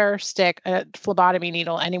dare stick a phlebotomy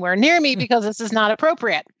needle anywhere near me because this is not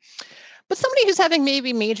appropriate. But somebody who's having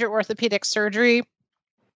maybe major orthopedic surgery,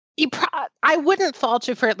 I wouldn't fault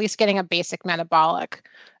you for at least getting a basic metabolic.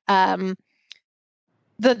 The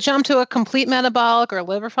jump to a complete metabolic or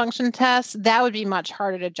liver function test, that would be much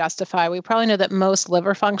harder to justify. We probably know that most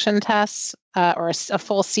liver function tests or a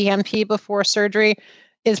full CMP before surgery,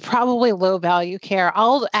 is probably low value care.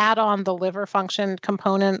 I'll add on the liver function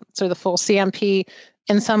component, so the full CMP,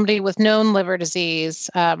 in somebody with known liver disease,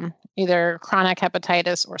 either chronic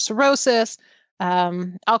hepatitis or cirrhosis,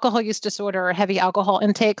 alcohol use disorder or heavy alcohol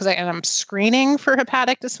intake, because I'm screening for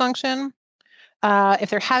hepatic dysfunction. If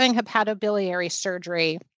they're having hepatobiliary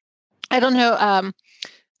surgery, I don't know,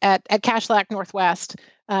 at Cashlack Northwest,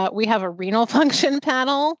 we have a renal function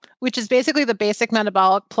panel, which is basically the basic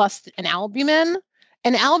metabolic plus an albumin.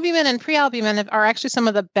 And albumin and prealbumin are actually some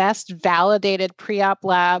of the best validated pre-op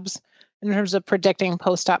labs in terms of predicting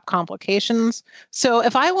post-op complications. So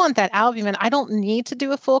if I want that albumin, I don't need to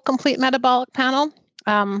do a full complete metabolic panel,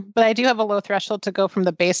 but I do have a low threshold to go from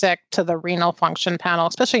the basic to the renal function panel,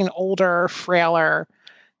 especially in older, frailer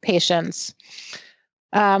patients.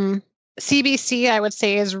 CBC, I would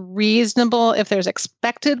say, is reasonable if there's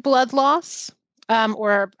expected blood loss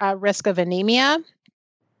or a risk of anemia.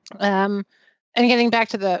 And getting back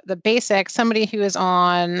to the basics, somebody who is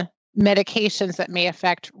on medications that may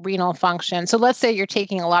affect renal function. So let's say you're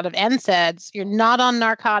taking a lot of NSAIDs, you're not on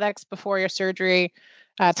narcotics before your surgery.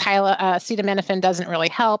 Acetaminophen doesn't really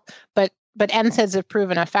help, but NSAIDs have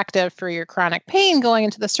proven effective for your chronic pain going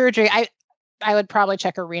into the surgery. I would probably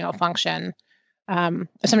check a renal function.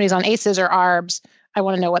 If somebody's on ACEs or ARBs, I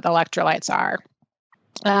want to know what the electrolytes are.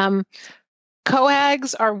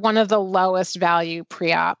 Coags are one of the lowest value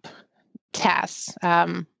pre-op tests.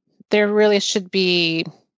 There really should be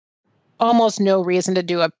almost no reason to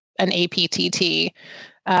do an APTT.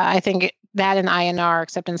 I think that in INR,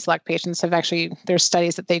 except in select patients, there's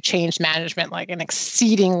studies that they changed management like an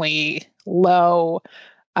exceedingly low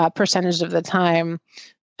percentage of the time.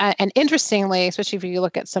 And interestingly, especially if you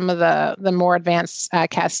look at some of the more advanced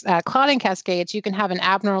clotting cascades, you can have an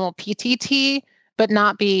abnormal PTT, but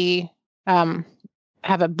not be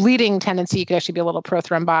have a bleeding tendency. You could actually be a little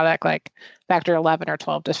prothrombotic, like factor 11 or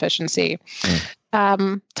 12 deficiency.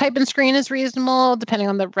 Type and screen is reasonable, depending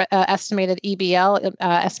on the estimated EBL,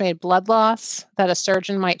 estimated blood loss that a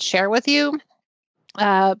surgeon might share with you.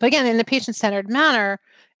 But again, in a patient-centered manner,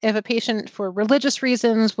 if a patient for religious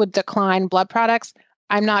reasons would decline blood products,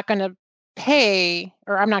 I'm not going to pay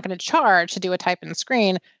or I'm not going to charge to do a type and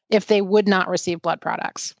screen if they would not receive blood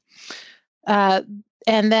products. And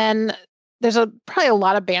then there's probably a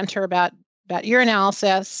lot of banter about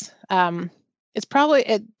urinalysis.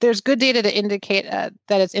 There's good data to indicate that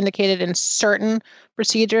it's indicated in certain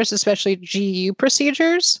procedures, especially GU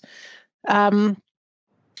procedures. But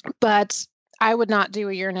I would not do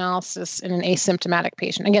a urinalysis in an asymptomatic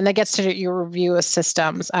patient. Again, that gets to your review of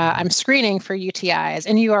systems. I'm screening for UTIs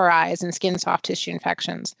and URIs and skin soft tissue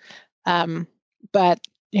infections. But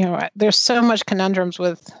there's so much conundrums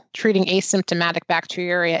with treating asymptomatic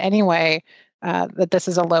bacteriuria anyway, that this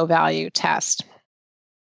is a low value test.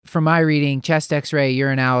 From my reading, chest x-ray,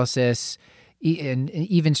 urinalysis, and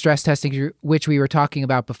even stress testing, which we were talking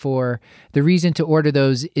about before, the reason to order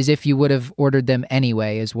those is if you would have ordered them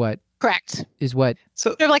anyway, is what? Correct. Is what?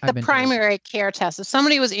 So they're like the primary care test. If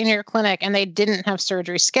somebody was in your clinic and they didn't have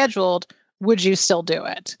surgery scheduled, would you still do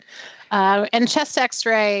it? And chest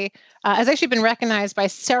x-ray has actually been recognized by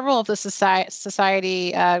several of the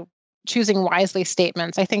society choosing wisely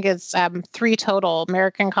statements. I think it's 3 total.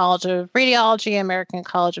 American College of Radiology, American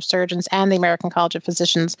College of Surgeons, and the American College of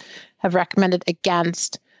Physicians have recommended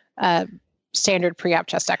against standard pre-op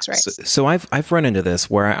chest x-rays. So I've run into this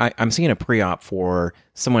where I'm seeing a pre-op for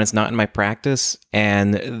someone that's not in my practice,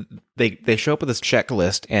 and they show up with this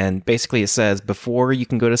checklist, and basically it says before you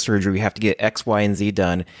can go to surgery, you have to get X, Y, and Z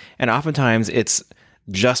done. And oftentimes it's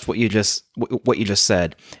just what you just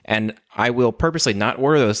said. And I will purposely not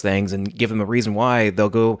order those things and give them a reason why. They'll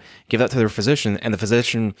go give that to their physician, and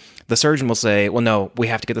the surgeon will say, well, no, we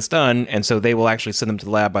have to get this done. And so they will actually send them to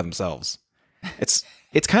the lab by themselves. It's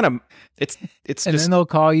and then they'll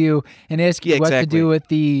call you and ask you what to exactly. do with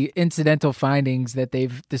the incidental findings that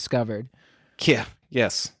they've discovered. Yeah.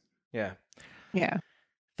 Yes. Yeah. Yeah.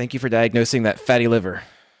 Thank you for diagnosing that fatty liver.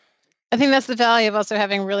 I think that's the value of also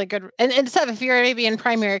having really good, and stuff. If you're maybe in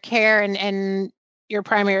primary care and your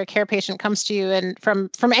primary care patient comes to you, and from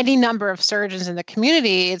any number of surgeons in the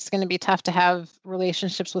community, it's going to be tough to have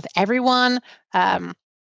relationships with everyone.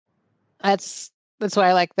 That's why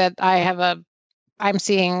I like that I'm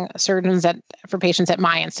seeing surgeons for patients at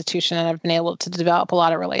my institution, and I've been able to develop a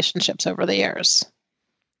lot of relationships over the years.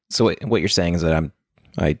 So what you're saying is that I'm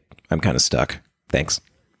kind of stuck. Thanks.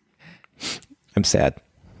 I'm sad.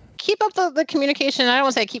 Keep up the communication. I don't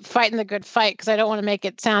want to say keep fighting the good fight, because I don't want to make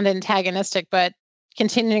it sound antagonistic, but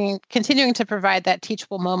continuing to provide that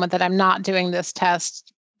teachable moment that I'm not doing this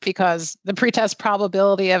test because the pretest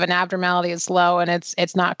probability of an abnormality is low, and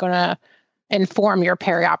it's not going to inform your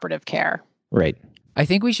perioperative care. Right. I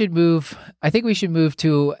think we should move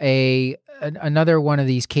to another one of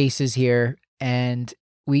these cases here, and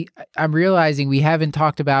I'm realizing we haven't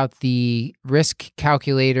talked about the risk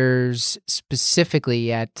calculators specifically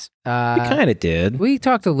yet. We kind of did. We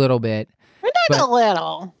talked a little bit. We did a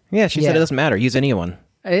little. Yeah, she said it doesn't matter. Use anyone.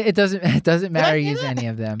 It doesn't matter. Use any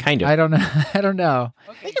of them. Kind of. I don't know. I don't know.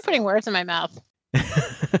 I think you're putting words in my mouth.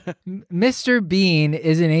 Mr. Bean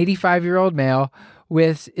is an 85-year-old male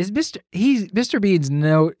Mr. Bean's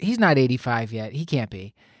he's not 85 yet. He can't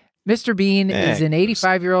be. Mr. Bean is an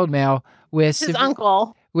 85-year-old male with his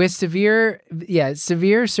uncle with severe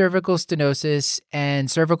cervical stenosis and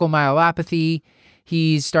cervical myelopathy.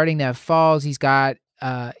 He's starting to have falls. He's got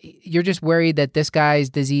you're just worried that this guy's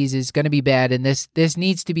disease is going to be bad, and this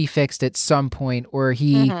needs to be fixed at some point, or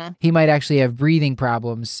he might actually have breathing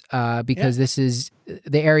problems because this is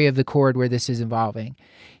the area of the cord where this is involving.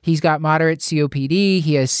 He's got moderate COPD.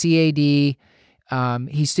 He has CAD.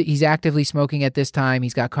 He's actively smoking at this time.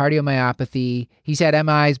 He's got cardiomyopathy. He's had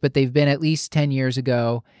MIs, but they've been at least 10 years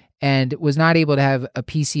ago, and was not able to have a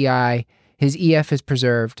PCI. His EF is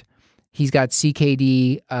preserved. He's got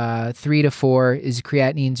CKD 3 to 4. His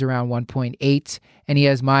creatinine's around 1.8, and he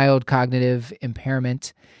has mild cognitive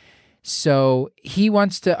impairment. So he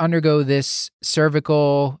wants to undergo this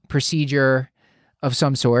cervical procedure of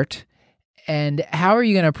some sort. And how are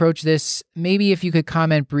you going to approach this? Maybe if you could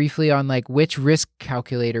comment briefly on like which risk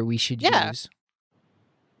calculator we should use.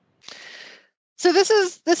 So this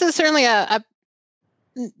is certainly a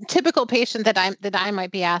typical patient that I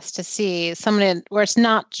might be asked to see, someone where it's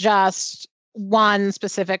not just one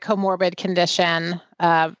specific comorbid condition,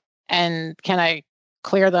 and can I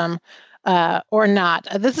clear them or not.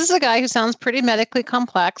 This is a guy who sounds pretty medically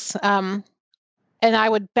complex, and I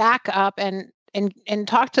would back up and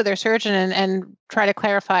talk to their surgeon and try to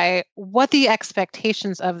clarify what the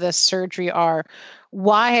expectations of this surgery are.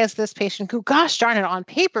 Why is this patient, who, gosh darn it, on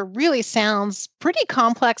paper really sounds pretty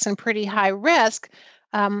complex and pretty high risk?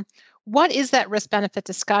 What is that risk-benefit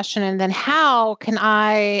discussion? And then how can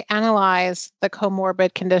I analyze the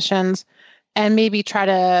comorbid conditions and maybe try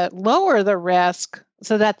to lower the risk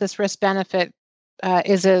so that this risk-benefit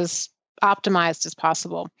is as optimized as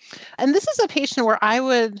possible? And this is a patient where I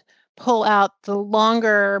would pull out the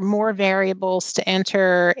longer, more variables to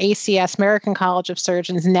enter ACS, American College of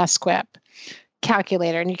Surgeons, NSQIP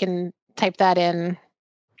calculator. And you can type that in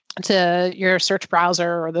to your search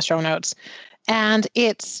browser or the show notes. And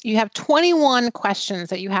you have 21 questions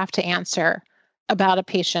that you have to answer about a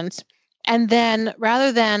patient. And then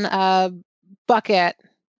rather than a bucket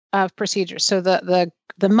of procedures, so the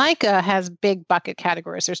MICA has big bucket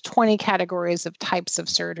categories. There's 20 categories of types of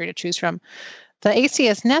surgery to choose from. The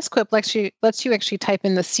ACS NSQIP lets you actually type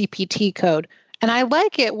in the CPT code. And I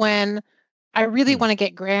like it when I really want to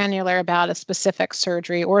get granular about a specific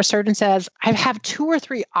surgery, or a surgeon says, I have 2 or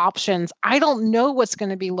 3 options. I don't know what's going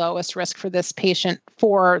to be lowest risk for this patient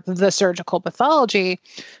for the surgical pathology.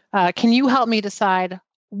 Can you help me decide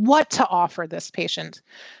what to offer this patient?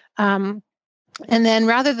 And then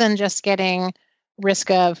rather than just getting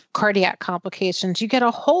risk of cardiac complications, you get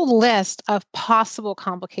a whole list of possible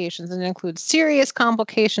complications, and it includes serious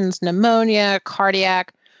complications, pneumonia,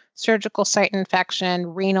 cardiac, surgical site infection,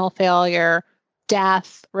 renal failure,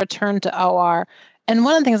 death, return to OR. And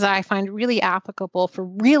one of the things that I find really applicable for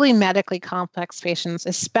really medically complex patients,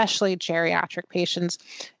 especially geriatric patients,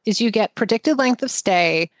 is you get predicted length of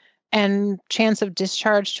stay and chance of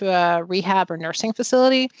discharge to a rehab or nursing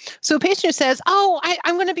facility. So a patient who says,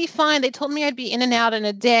 I'm going to be fine. They told me I'd be in and out in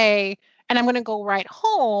a day, and I'm going to go right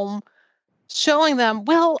home. Showing them,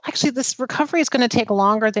 well, actually, this recovery is going to take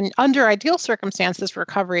longer than, under ideal circumstances,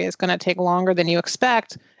 recovery is going to take longer than you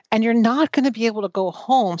expect, and you're not going to be able to go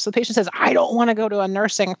home. So the patient says, I don't want to go to a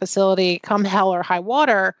nursing facility, come hell or high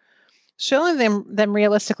water. Showing them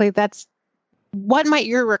realistically, that's what might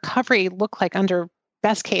your recovery look like under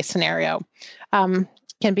best case scenario,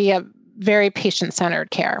 can be a very patient-centered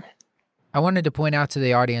care. I wanted to point out to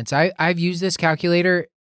the audience, I've used this calculator,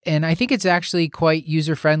 and I think it's actually quite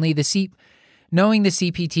user-friendly. Knowing the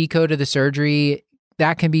CPT code of the surgery,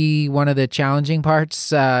 that can be one of the challenging parts,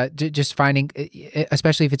 just finding,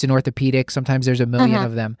 especially if it's an orthopedic, sometimes there's a million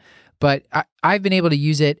of them. But I've been able to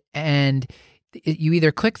use it, and you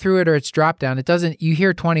either click through it or it's dropped down. It doesn't, you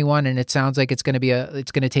hear 21 and it sounds like it's going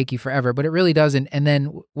to take you forever, but it really doesn't. And then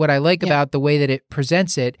what I like about the way that it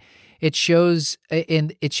presents it, it shows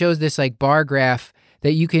this like bar graph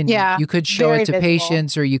that you could show it to visible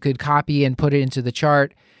patients, or you could copy and put it into the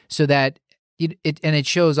chart so that it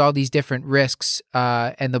shows all these different risks,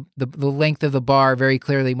 and the length of the bar very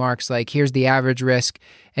clearly marks like here's the average risk,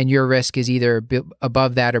 and your risk is either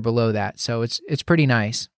above that or below that. So it's pretty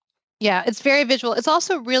nice. Yeah, it's very visual. It's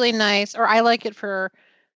also really nice, or I like it for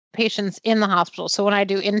patients in the hospital. So when I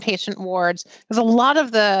do inpatient wards, because a lot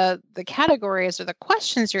of the categories or the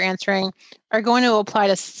questions you're answering are going to apply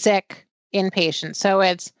to sick inpatients. So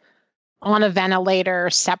it's on a ventilator,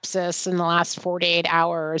 sepsis in the last 48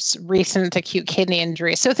 hours, recent acute kidney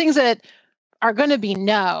injury. So things that are going to be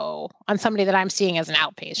no on somebody that I'm seeing as an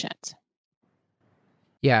outpatient.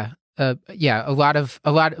 Yeah.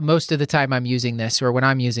 Most of the time I'm using this, or when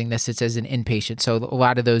I'm using this, it's as an inpatient. So a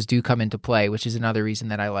lot of those do come into play, which is another reason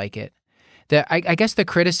that I like it. I guess the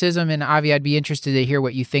criticism, and Avi, I'd be interested to hear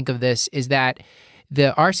what you think of this, is that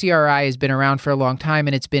the RCRI has been around for a long time,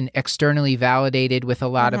 and it's been externally validated with a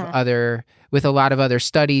lot of other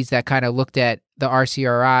studies that kind of looked at the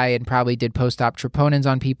RCRI and probably did post-op troponins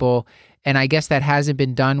on people. And I guess that hasn't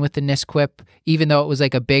been done with the NSQIP, even though it was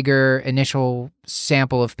like a bigger initial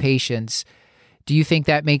sample of patients. Do you think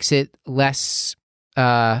that makes it less,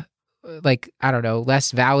 less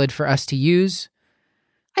valid for us to use?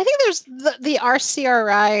 I think there's the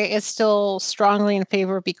RCRI is still strongly in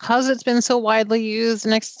favor because it's been so widely used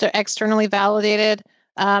and externally validated.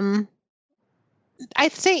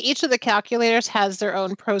 I'd say each of the calculators has their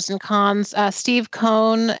own pros and cons. Steve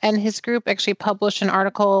Cohn and his group actually published an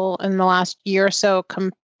article in the last year or so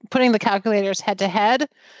putting the calculators head to head.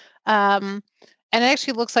 And it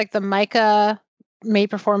actually looks like the MICA may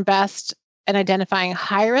perform best in identifying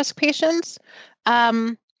high-risk patients.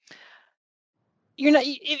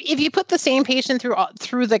 If you put the same patient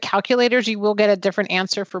through the calculators, you will get a different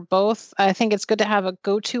answer for both. I think it's good to have a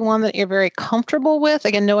go-to one that you're very comfortable with.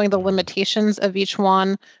 Again, knowing the limitations of each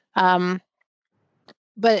one,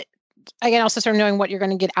 but again, also sort of knowing what you're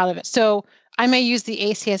going to get out of it. So I may use the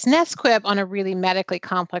ACS NSQIP on a really medically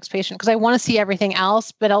complex patient because I want to see everything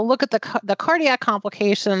else, but I'll look at the cardiac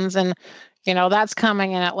complications, and that's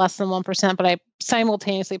coming in at less than 1%. But I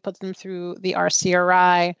simultaneously put them through the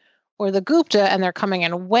RCRI or the Gupta, and they're coming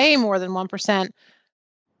in way more than 1%,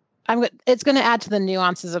 it's going to add to the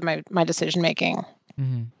nuances of my decision making.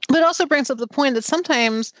 Mm-hmm. But it also brings up the point that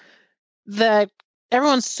sometimes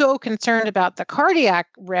everyone's so concerned about the cardiac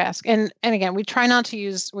risk, and again, we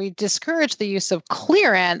discourage the use of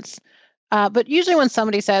clearance. But usually when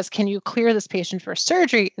somebody says, can you clear this patient for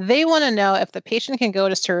surgery, they want to know if the patient can go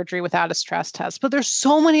to surgery without a stress test. But there's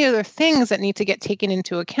so many other things that need to get taken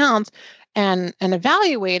into account and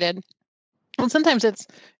evaluated. And sometimes it's,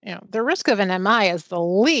 the risk of an MI is the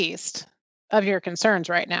least of your concerns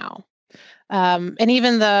right now. And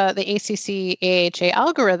even the ACC AHA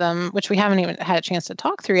algorithm, which we haven't even had a chance to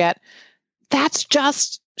talk through yet, that's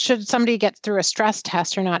just should somebody get through a stress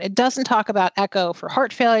test or not. It doesn't talk about echo for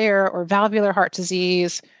heart failure or valvular heart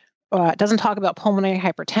disease. It doesn't talk about pulmonary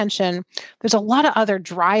hypertension. There's a lot of other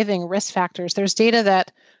driving risk factors. There's data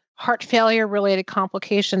that heart failure-related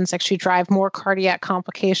complications actually drive more cardiac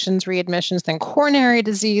complications, readmissions than coronary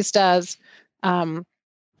disease does. And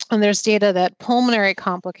there's data that pulmonary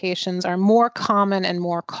complications are more common and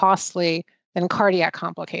more costly than cardiac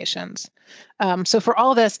complications. So for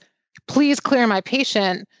all this, please clear my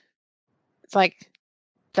patient. It's like,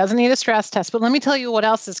 doesn't need a stress test. But let me tell you what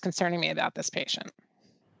else is concerning me about this patient.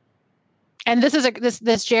 And this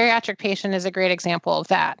geriatric patient is a great example of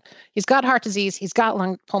that. He's got heart disease. He's got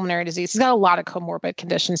pulmonary disease. He's got a lot of comorbid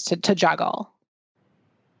conditions to juggle.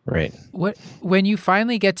 Right. When you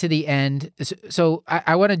finally get to the end, so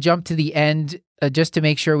I want to jump to the end just to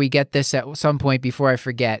make sure we get this at some point before I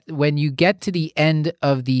forget. When you get to the end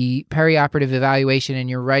of the perioperative evaluation and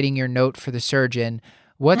you're writing your note for the surgeon,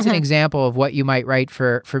 what's an example of what you might write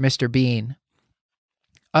for Mr. Bean,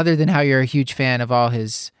 other than how you're a huge fan of all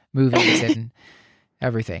his movies and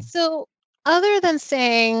everything? So other than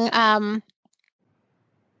saying,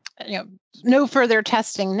 no further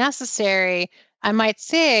testing necessary, I might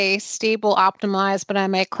say stable, optimized, but I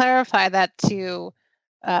might clarify that to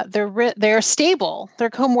they're stable. Their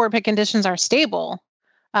comorbid conditions are stable,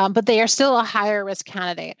 but they are still a higher risk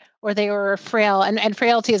candidate, or they were frail, and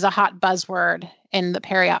frailty is a hot buzzword in the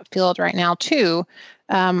peri-op field right now too.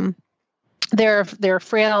 They're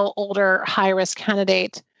frail, older, high risk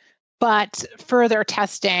candidate, but further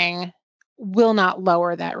testing will not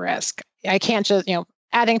lower that risk. I can't just,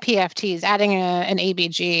 adding PFTs, adding an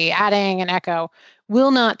ABG, adding an echo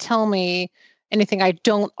will not tell me anything I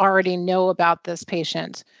don't already know about this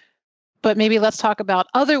patient. But maybe let's talk about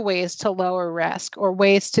other ways to lower risk, or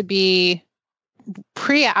ways to be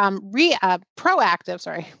proactive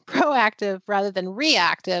rather than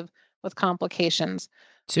reactive with complications.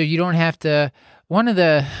 So you don't have to,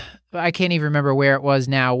 I can't even remember where it was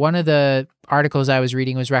now. One of the articles I was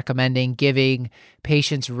reading was recommending giving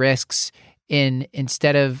patients risks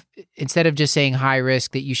instead of just saying high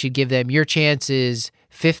risk, that you should give them your chances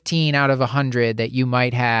 15 out of 100 that you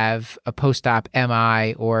might have a post-op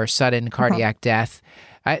MI or sudden cardiac death.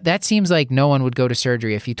 That seems like no one would go to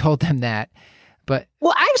surgery if you told them that. But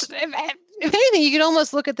well, if anything, you could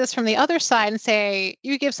almost look at this from the other side and say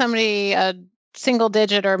you give somebody a single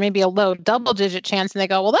digit or maybe a low double digit chance, and they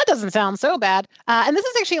go, well, that doesn't sound so bad. And this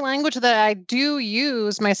is actually language that I do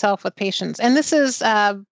use myself with patients. And this is,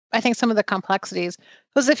 I think, some of the complexities.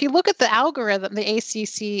 Because if you look at the algorithm, the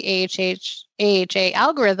ACC-AHA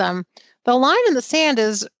algorithm, the line in the sand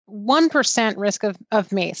is 1% risk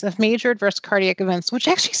of MACE, of major adverse cardiac events, which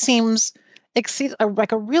actually seems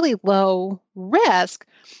like a really low risk.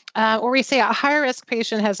 Or we say a high-risk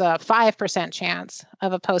patient has a 5% chance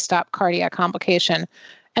of a post-op cardiac complication.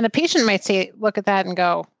 And a patient might say, look at that and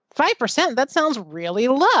go, 5%? That sounds really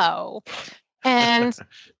low. And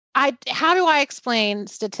how do I explain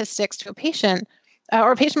statistics to a patient?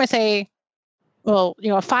 Or a patient might say, well, a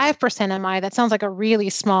 5% MI, that sounds like a really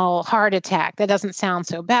small heart attack. That doesn't sound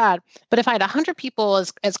so bad. But if I had 100 people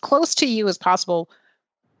as close to you as possible,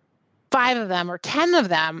 5 of them or 10 of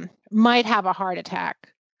them might have a heart attack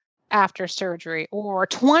after surgery, or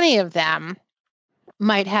 20 of them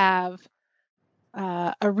might have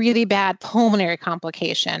a really bad pulmonary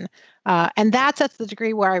complication. And that's at the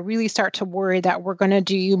degree where I really start to worry that we're going to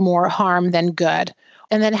do you more harm than good.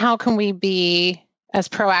 And then how can we be as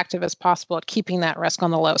proactive as possible at keeping that risk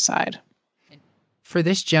on the low side? For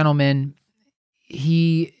this gentleman,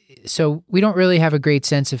 so we don't really have a great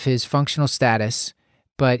sense of his functional status,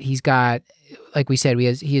 but he's got, like we said, he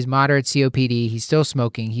has moderate COPD. He's still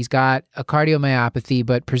smoking. He's got a cardiomyopathy,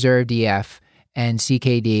 but preserved EF and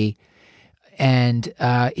CKD. And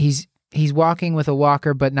he's walking with a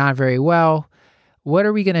walker, but not very well. What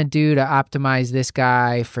are we going to do to optimize this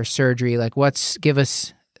guy for surgery? Like, give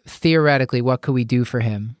us theoretically, what could we do for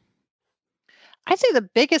him? I'd say the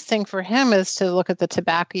biggest thing for him is to look at the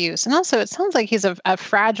tobacco use. And also, it sounds like he's a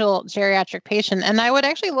fragile geriatric patient. And I would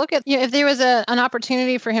actually look at, if there was an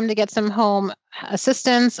opportunity for him to get some home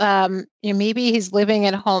assistance, maybe he's living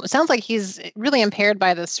at home. It sounds like he's really impaired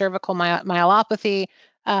by the cervical myelopathy.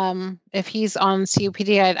 If he's on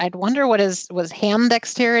COPD, I'd wonder what his hand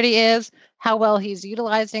dexterity is, how well he's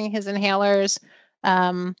utilizing his inhalers.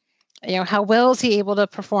 How well is he able to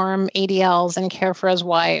perform ADLs and care for his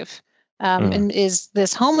wife? And is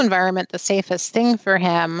this home environment the safest thing for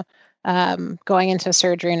him going into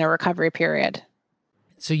surgery in a recovery period?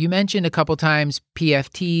 So you mentioned a couple times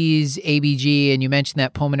PFTs, ABG, and you mentioned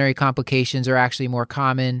that pulmonary complications are actually more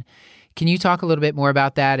common. Can you talk a little bit more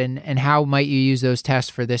about that and how might you use those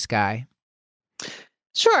tests for this guy?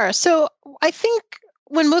 Sure. So I think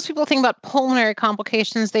when most people think about pulmonary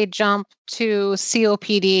complications, they jump to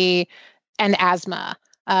COPD and asthma.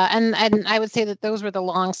 And I would say that those were the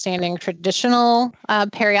longstanding traditional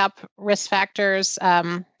periop risk factors,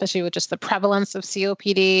 especially with just the prevalence of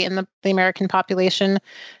COPD in the American population.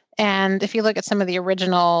 And if you look at some of the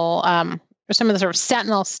original, or some of the sort of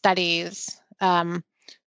sentinel studies,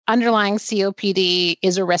 underlying COPD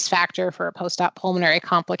is a risk factor for a post-op pulmonary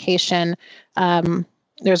complication.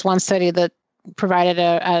 There's one study that provided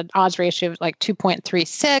an odds ratio of like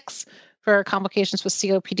 2.36 for complications with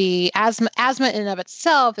COPD. Asthma in and of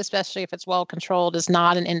itself, especially if it's well controlled, is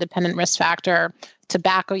not an independent risk factor.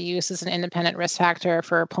 Tobacco use is an independent risk factor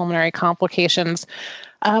for pulmonary complications.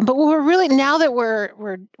 But what we're really, now that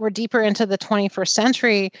we're deeper into the 21st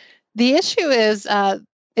century, the issue is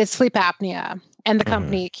sleep apnea and the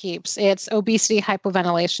company it keeps. It's obesity,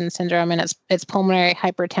 hypoventilation syndrome, and it's pulmonary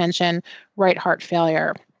hypertension, right heart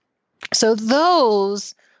failure. So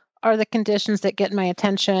those are the conditions that get my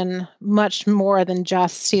attention much more than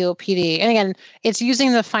just COPD. And again, it's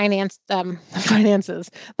using the finances,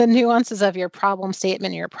 the nuances of your problem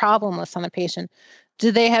statement, your problem list on the patient.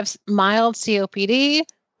 Do they have mild COPD,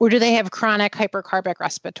 or do they have chronic hypercarbic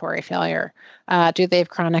respiratory failure? Do they have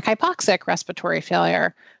chronic hypoxic respiratory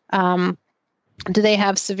failure? Do they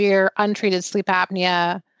have severe untreated sleep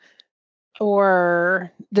apnea,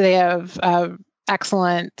 or do they have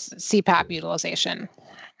excellent CPAP utilization?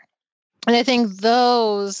 And I think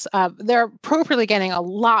those, they're appropriately getting a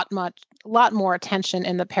lot more attention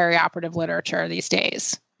in the perioperative literature these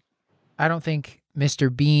days. I don't think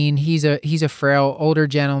Mr. Bean, he's a frail older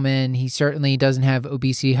gentleman. He certainly doesn't have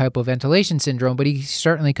obesity hypoventilation syndrome, but he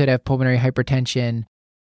certainly could have pulmonary hypertension.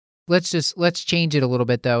 Let's change it a little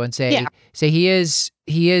bit though and say he is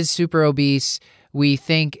super obese. we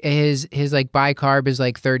think his like bicarb is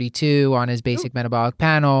like 32 on his basic metabolic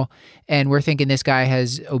panel, and we're thinking this guy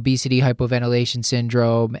has obesity, hypoventilation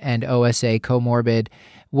syndrome, and OSA comorbid.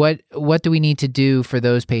 What do we need to do for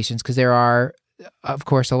those patients? Because there are, of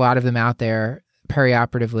course, a lot of them out there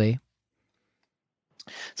perioperatively.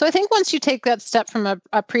 So I think once you take that step from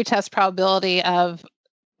a pretest probability of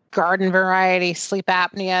garden variety sleep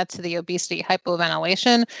apnea to the obesity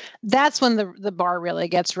hypoventilation, that's when the bar really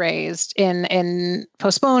gets raised in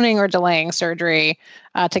postponing or delaying surgery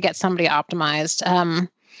to get somebody optimized.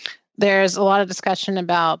 There's a lot of discussion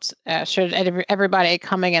about should everybody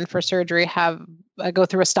coming in for surgery have go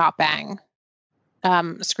through a stop bang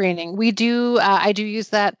screening. I do use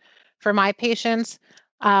that for my patients.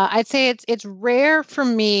 I'd say it's rare for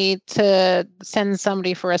me to send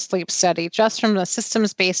somebody for a sleep study just from a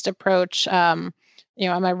systems-based approach. Am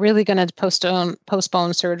I really going to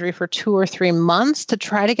postpone surgery for 2 or 3 months to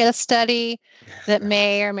try to get a study that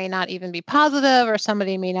may or may not even be positive, or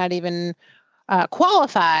somebody may not even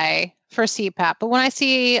qualify for CPAP? But when I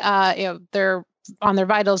see they're on their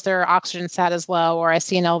vitals, their oxygen sat is low, or I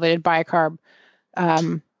see an elevated bicarb,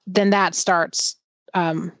 then that starts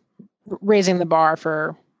raising the bar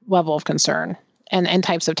for level of concern and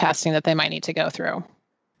types of testing that they might need to go through.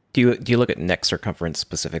 Do you look at neck circumference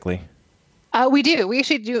specifically? We do. We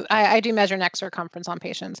actually do. I do measure neck circumference on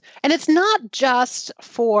patients. And it's not just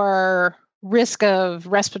for risk of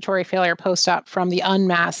respiratory failure post-op from the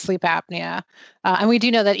unmasked sleep apnea. And we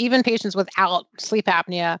do know that even patients without sleep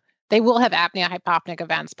apnea, they will have apnea-hypopneic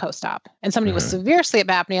events post-op. And somebody with severe sleep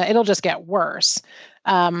apnea, it'll just get worse.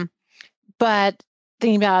 But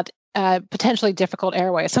thinking about potentially difficult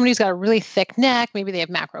airway. Somebody who's got a really thick neck, maybe they have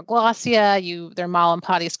macroglossia, their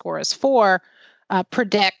Mallampati score is 4,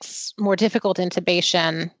 predicts more difficult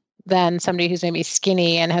intubation than somebody who's maybe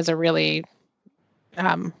skinny and has a really,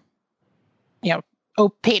 patent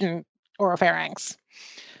oropharynx.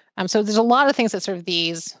 So there's a lot of things that sort of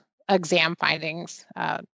these exam findings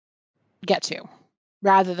get to,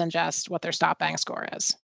 rather than just what their stop bang score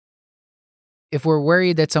is. If we're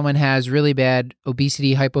worried that someone has really bad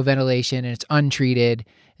obesity, hypoventilation, and it's untreated,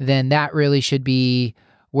 then that really should be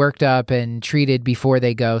worked up and treated before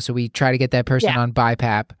they go. So we try to get that person on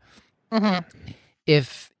BiPAP. Mm-hmm.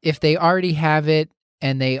 If they already have it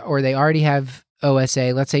and they already have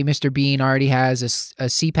OSA, let's say Mr. Bean already has a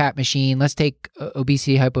CPAP machine. Let's take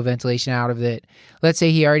obesity, hypoventilation out of it. Let's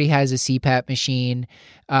say he already has a CPAP machine.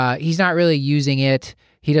 He's not really using it.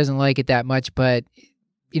 He doesn't like it that much, but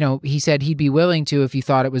he said he'd be willing to if you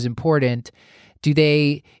thought it was important.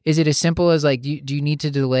 Is it as simple as like, do you need to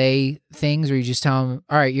delay things, or you just tell them,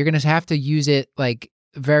 all right, you're going to have to use it like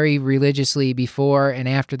very religiously before and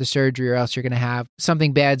after the surgery, or else you're going to have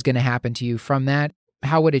something bad's going to happen to you from that?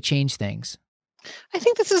 How would it change things? I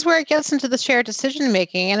think this is where it gets into the shared decision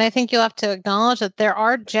making. And I think you'll have to acknowledge that there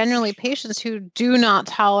are generally patients who do not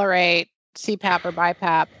tolerate CPAP or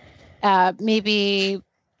BiPAP. Maybe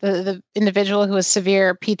the individual who has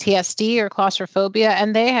severe PTSD or claustrophobia,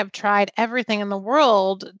 and they have tried everything in the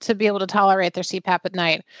world to be able to tolerate their CPAP at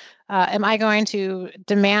night. Am I going to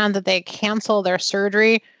demand that they cancel their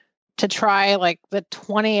surgery to try like the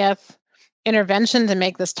 20th intervention to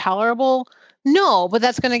make this tolerable? No, but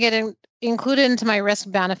that's going to get included into my risk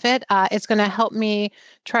benefit. It's going to help me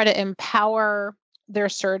try to empower their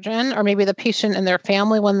surgeon, or maybe the patient and their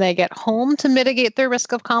family when they get home, to mitigate their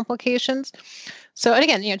risk of complications. So, and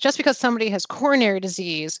again, just because somebody has coronary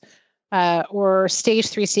disease or stage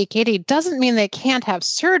 3 CKD doesn't mean they can't have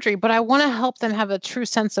surgery, but I want to help them have a true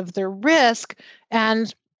sense of their risk.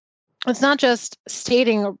 And it's not just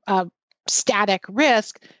stating a static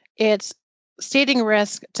risk, it's stating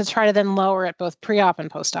risk to try to then lower it both pre-op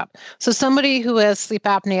and post-op. So somebody who has sleep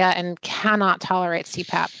apnea and cannot tolerate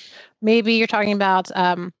CPAP, maybe you're talking about,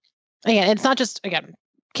 again, it's not just,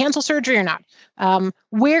 cancel surgery or not.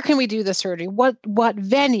 Where can we do the surgery? What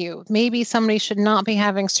venue? Maybe somebody should not be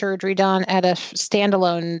having surgery done at a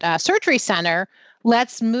standalone surgery center.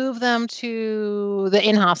 Let's move them to the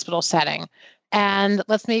in-hospital setting. And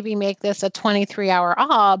let's maybe make this a 23-hour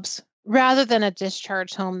OBS rather than a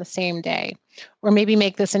discharge home the same day. Or maybe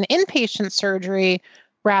make this an inpatient surgery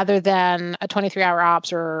rather than a 23-hour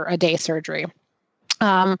OBS or a day surgery.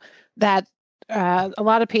 A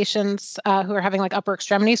lot of patients who are having like upper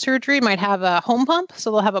extremity surgery might have a home pump, so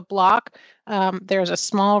they'll have a block. There's a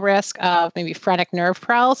small risk of maybe phrenic nerve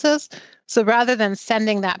paralysis. So rather than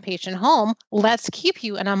sending that patient home, let's keep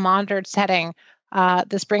you in a monitored setting.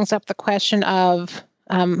 This brings up the question of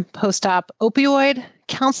post-op opioid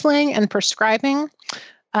counseling and prescribing.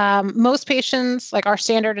 Most patients, like our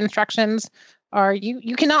standard instructions, are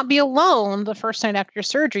you cannot be alone the first night after your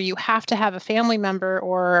surgery. You have to have a family member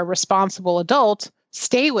or a responsible adult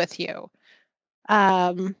stay with you.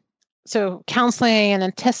 So counseling and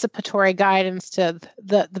anticipatory guidance to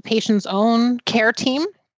the patient's own care team,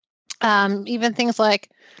 even things like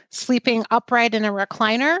sleeping upright in a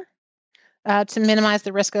recliner to minimize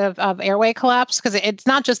the risk of airway collapse, because it's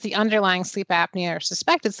not just the underlying sleep apnea or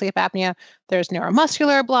suspected sleep apnea. There's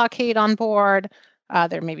neuromuscular blockade on board.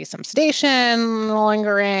 There may be some sedation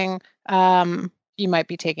lingering. You might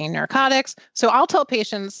be taking narcotics. So I'll tell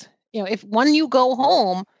patients, if when you go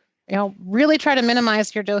home, really try to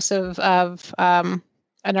minimize your dose of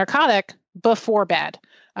a narcotic before bed.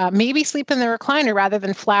 Maybe sleep in the recliner rather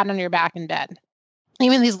than flat on your back in bed.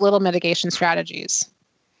 Even these little mitigation strategies.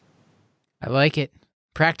 I like it.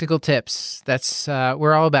 Practical tips. That's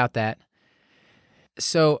we're all about that.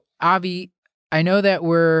 So, Avi, I know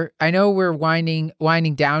we're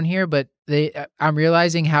winding down here, but I'm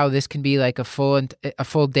realizing how this can be like a full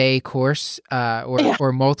day course,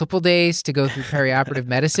 or multiple days to go through perioperative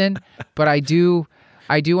medicine. But I do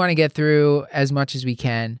want to get through as much as we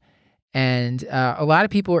can. And a lot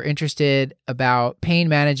of people are interested about pain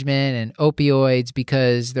management and opioids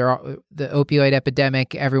because the opioid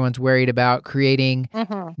epidemic. Everyone's worried about creating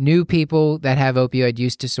new people that have opioid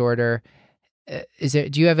use disorder. Do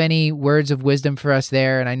you have any words of wisdom for us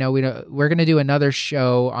there? And I know we're going to do another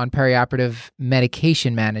show on perioperative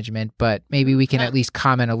medication management, but maybe we can at least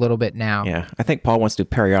comment a little bit now. Yeah, I think Paul wants to do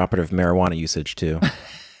perioperative marijuana usage too.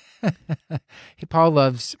 Paul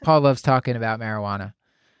loves talking about marijuana.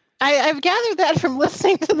 I've gathered that from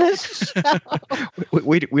listening to this show.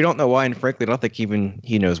 we don't know why, and frankly, I don't think even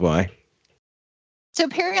he knows why. So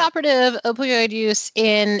perioperative opioid use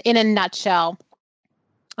in a nutshell.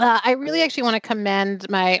 I really actually want to commend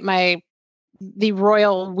the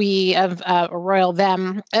royal we of or royal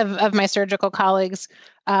them of my surgical colleagues,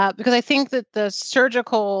 because I think that the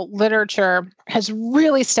surgical literature has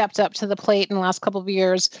really stepped up to the plate in the last couple of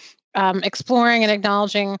years, exploring and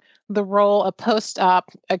acknowledging the role of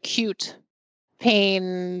post-op acute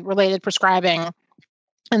pain-related prescribing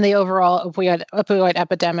and the overall opioid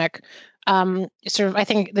epidemic. I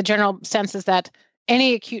think the general sense is that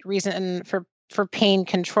any acute reason for pain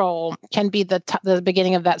control can be the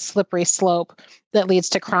beginning of that slippery slope that leads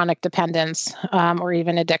to chronic dependence or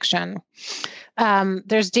even addiction.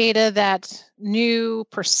 There's data that new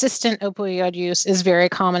persistent opioid use is very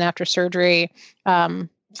common after surgery,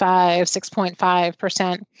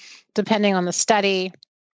 6.5%, depending on the study.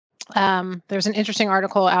 There's an interesting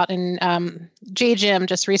article out in JGIM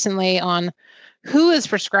just recently on who is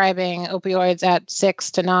prescribing opioids at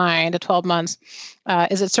 6 to 9 to 12 months.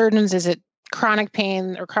 Is it surgeons? Is it chronic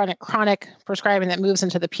pain or chronic prescribing that moves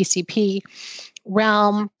into the PCP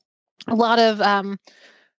realm? A lot of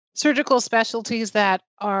surgical specialties that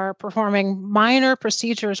are performing minor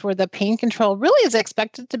procedures where the pain control really is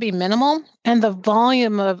expected to be minimal, and the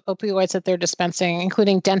volume of opioids that they're dispensing,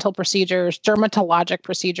 including dental procedures, dermatologic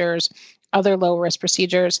procedures, other low-risk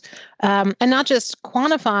procedures, and not just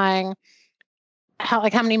quantifying how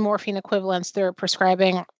many morphine equivalents they're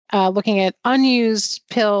prescribing, looking at unused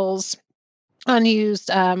pills,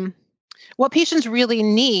 what patients really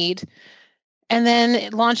need, and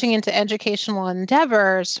then launching into educational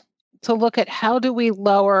endeavors to look at how do we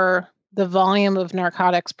lower the volume of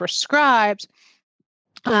narcotics prescribed.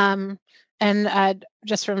 And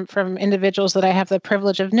just from individuals that I have the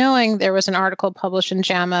privilege of knowing, there was an article published in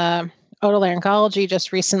JAMA Otolaryngology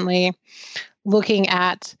just recently looking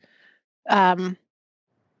at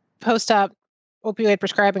post-op opioid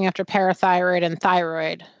prescribing after parathyroid and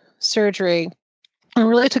thyroid surgery, and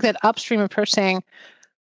really took that upstream approach, saying,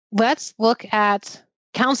 let's look at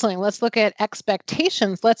counseling, let's look at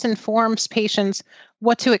expectations, let's inform patients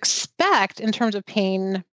what to expect in terms of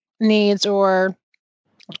pain needs, or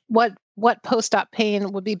what post-op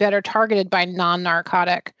pain would be better targeted by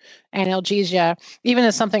non-narcotic analgesia, even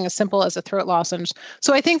as something as simple as a throat lozenge.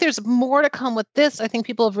 So I think there's more to come with this. I think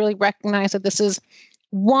people have really recognized that this is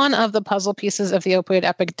one of the puzzle pieces of the opioid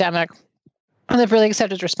epidemic, and they've really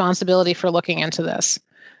accepted responsibility for looking into this.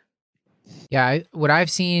 Yeah, what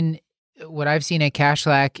I've seen at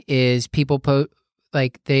CashLack is people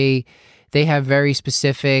they have very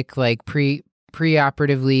specific, like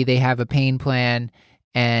preoperatively they have a pain plan,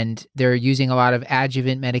 and they're using a lot of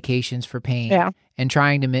adjuvant medications for pain, and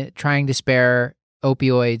trying to spare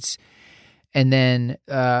opioids. And then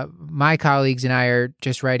my colleagues and I are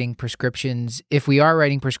just writing prescriptions. If we are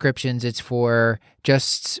writing prescriptions, it's for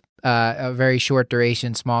just a very short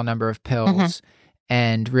duration, small number of pills,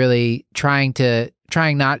 and really trying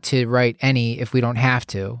not to write any if we don't have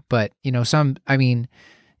to. But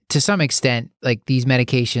to some extent, like these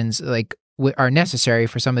medications, like are necessary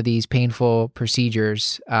for some of these painful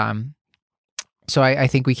procedures. So I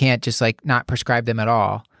think we can't just like not prescribe them at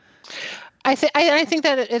all. I think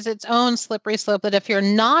that it is its own slippery slope, that if you're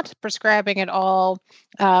not prescribing at all,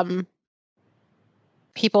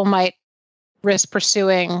 people might risk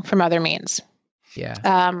pursuing from other means.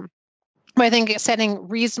 Yeah. But I think setting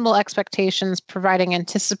reasonable expectations, providing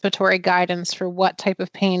anticipatory guidance for what type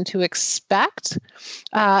of pain to expect,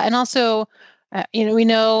 and also, we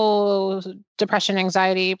know depression,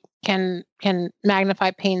 anxiety can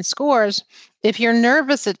magnify pain scores. If you're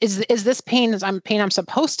nervous, is this pain I'm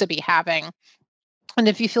supposed to be having? And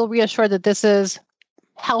if you feel reassured that this is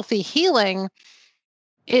healthy healing,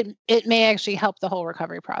 it may actually help the whole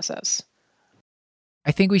recovery process.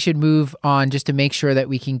 I think we should move on just to make sure that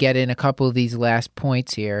we can get in a couple of these last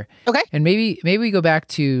points here. Okay. And maybe we go back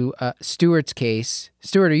to Stuart's case.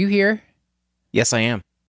 Stuart, are you here? Yes, I am.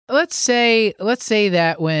 Let's say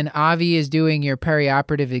that when Avi is doing your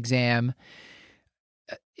perioperative exam,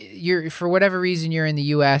 you're, for whatever reason, you're in the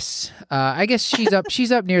U.S. I guess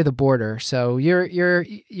she's up near the border. So you're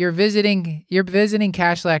visiting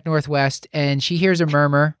Cashlack Northwest, and she hears a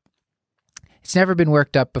murmur. It's never been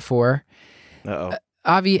worked up before. Uh-oh.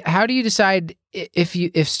 Avi, how do you decide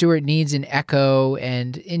if Stuart needs an echo,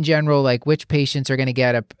 and in general, like which patients are going to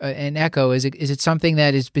get an echo? Is it something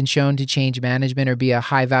that has been shown to change management or be a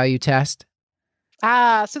high value test?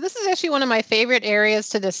 So this is actually one of my favorite areas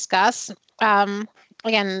to discuss.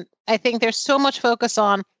 Again, I think there's so much focus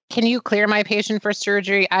on, can you clear my patient for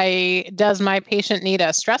surgery? Does my patient need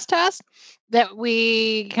a stress test? That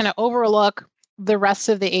we kind of overlook the rest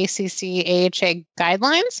of the ACC AHA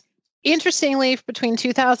guidelines. Interestingly, between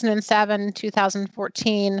 2007 and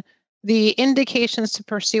 2014, the indications to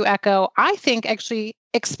pursue echo, I think, actually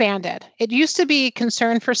expanded. It used to be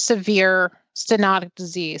concern for severe stenotic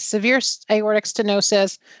disease, severe aortic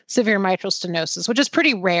stenosis, severe mitral stenosis, which is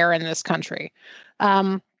pretty rare in this country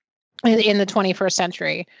in the 21st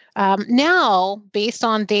century. Now, based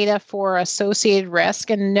on data for associated risk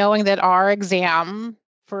and knowing that our exam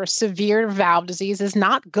for severe valve disease is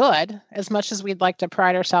not good, as much as we'd like to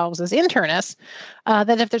pride ourselves as internists,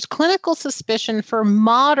 that if there's clinical suspicion for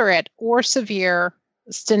moderate or severe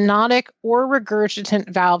stenotic or regurgitant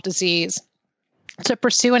valve disease, to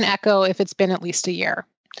pursue an echo if it's been at least a year.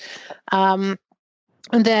 And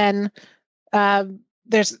then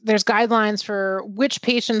there's guidelines for which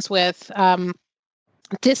patients with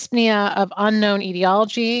dyspnea of unknown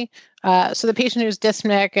etiology, so the patient who's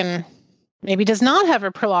dyspneic and maybe does not have a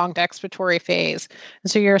prolonged expiratory phase. And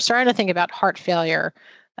so you're starting to think about heart failure.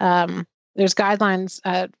 There's guidelines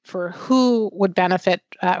for who would benefit,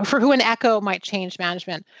 for who an echo might change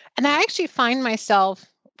management. And I actually find myself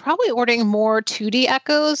probably ordering more 2D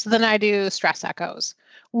echoes than I do stress echoes,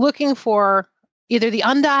 looking for either the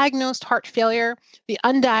undiagnosed heart failure, the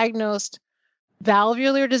undiagnosed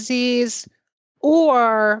valvular disease,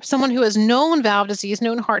 or someone who has known valve disease,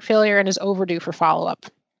 known heart failure, and is overdue for follow-up.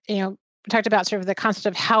 We talked about sort of the concept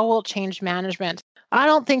of how will change management. I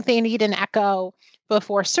don't think they need an echo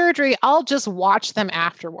before surgery. I'll just watch them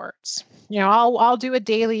afterwards. I'll do a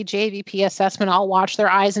daily JVP assessment. I'll watch their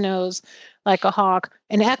eyes and nose like a hawk.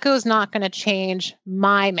 An echo is not going to change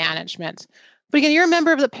my management. But again, you're a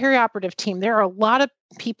member of the perioperative team. There are a lot of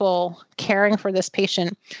people caring for this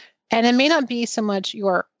patient. And it may not be so much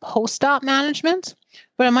your post-op management,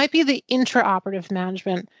 but it might be the intraoperative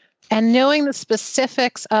management and knowing the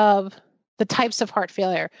specifics of the types of heart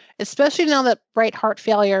failure, especially now that right heart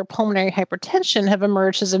failure, pulmonary hypertension have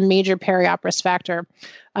emerged as a major periop risk factor.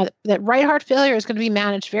 That right heart failure is going to be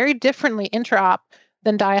managed very differently intra-op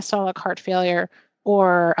than diastolic heart failure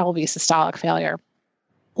or LV systolic failure.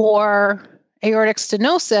 Or aortic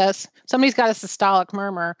stenosis, somebody's got a systolic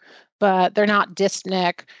murmur, but they're not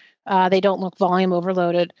dyspneic. They don't look volume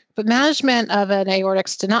overloaded. But management of an aortic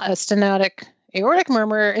stenotic aortic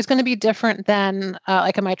murmur is going to be different than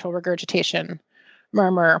like a mitral regurgitation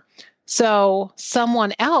murmur. So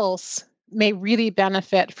someone else may really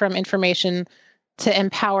benefit from information to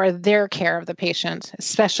empower their care of the patient,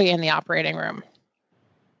 especially in the operating room.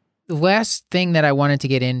 The last thing that I wanted to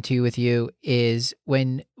get into with you is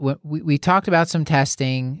when we talked about some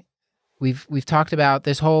testing. We've talked about,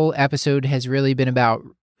 this whole episode has really been about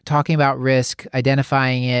talking about risk,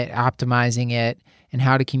 identifying it, optimizing it, and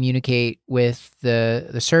how to communicate with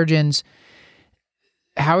the surgeons.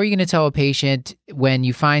 How are you going to tell a patient when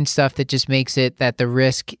you find stuff that just makes it that the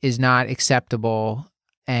risk is not acceptable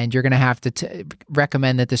and you're going to have to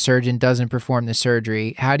recommend that the surgeon doesn't perform the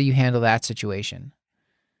surgery? How do you handle that situation?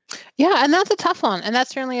 Yeah, and that's a tough one. And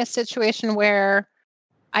that's certainly a situation where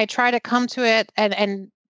I try to come to it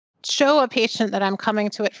and show a patient that I'm coming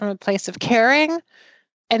to it from a place of caring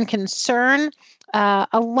and concern,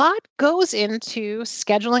 a lot goes into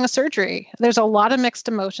scheduling a surgery. There's a lot of mixed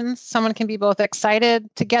emotions. Someone can be both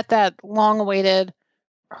excited to get that long-awaited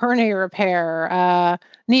hernia repair,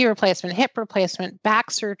 knee replacement, hip replacement,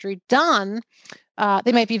 back surgery done.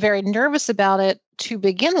 They might be very nervous about it to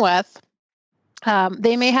begin with.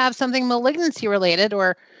 They may have something malignancy related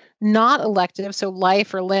or not elective, so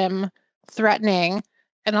life or limb threatening.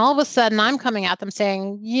 And all of a sudden I'm coming at them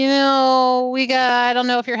saying, I don't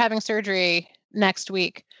know if you're having surgery next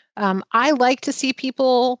week. I like to see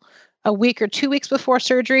people a week or 2 weeks before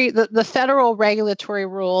surgery. The federal regulatory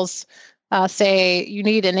rules say you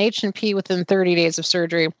need an H&P within 30 days of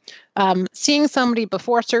surgery. Seeing somebody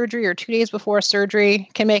before surgery or 2 days before surgery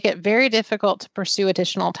can make it very difficult to pursue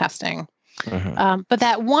additional testing. But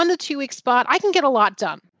that 1 to 2 week spot, I can get a lot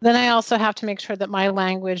done. Then I also have to make sure that my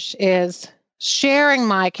language is sharing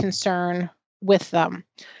my concern with them.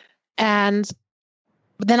 And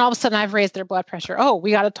then all of a sudden I've raised their blood pressure. Oh,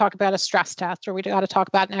 we got to talk about a stress test, or we got to talk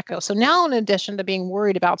about an echo. So now in addition to being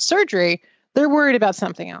worried about surgery, they're worried about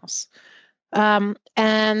something else.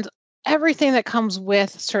 And everything that comes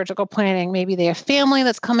with surgical planning, maybe they have family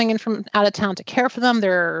that's coming in from out of town to care for them.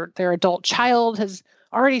 Their adult child has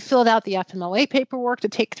already filled out the FMLA paperwork to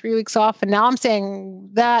take 3 weeks off. And now I'm saying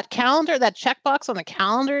that calendar, that checkbox on the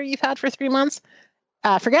calendar you've had for 3 months,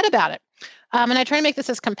 forget about it. And I try to make this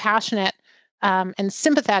as compassionate and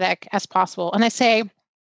sympathetic as possible. And I say,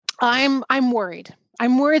 I'm worried.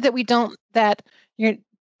 I'm worried that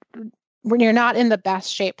when you're not in the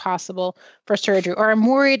best shape possible for surgery, or I'm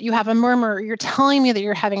worried you have a murmur, or you're telling me that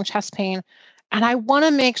you're having chest pain. And I want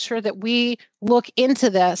to make sure that we look into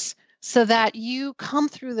this so that you come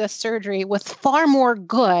through this surgery with far more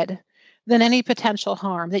good than any potential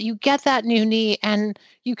harm, that you get that new knee and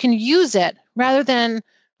you can use it rather than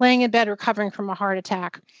laying in bed recovering from a heart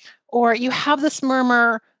attack. Or you have this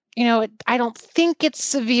murmur, I don't think it's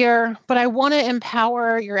severe, but I want to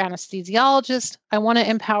empower your anesthesiologist. I want to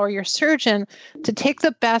empower your surgeon to take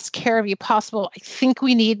the best care of you possible. I think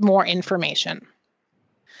we need more information.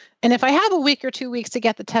 And if I have a week or 2 weeks to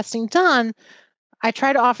get the testing done, I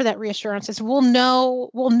try to offer that reassurance as we'll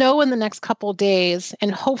know in the next couple of days,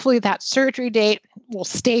 and hopefully that surgery date will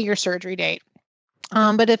stay your surgery date.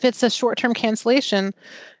 But if it's a short-term cancellation,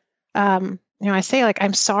 I say,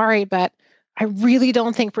 I'm sorry, but I really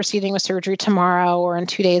don't think proceeding with surgery tomorrow or in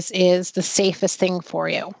 2 days is the safest thing for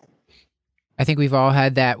you. I think we've all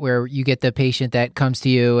had that where you get the patient that comes to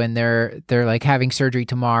you and they're like having surgery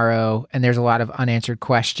tomorrow, and there's a lot of unanswered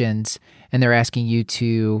questions, and they're asking you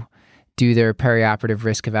to do their perioperative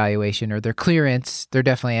risk evaluation or their clearance. They're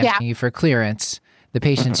definitely asking you for clearance. The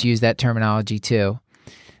patients use that terminology too.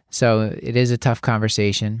 So it is a tough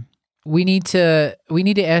conversation. We need to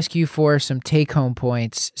ask you for some take-home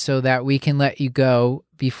points so that we can let you go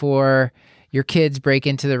before your kids break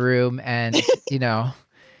into the room and,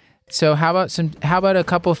 So how about a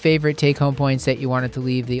couple favorite take-home points that you wanted to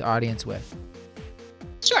leave the audience with?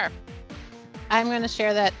 Sure. I'm going to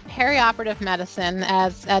share that perioperative medicine,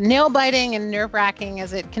 as nail-biting and nerve-wracking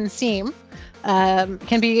as it can seem,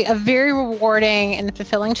 can be a very rewarding and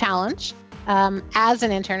fulfilling challenge. As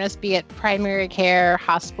an internist, be it primary care,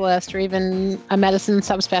 hospitalist, or even a medicine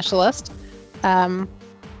subspecialist. And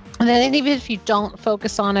then even if you don't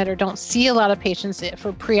focus on it or don't see a lot of patients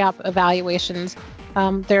for pre-op evaluations,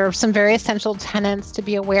 there are some very essential tenets to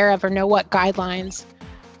be aware of or know what guidelines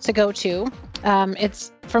to go to.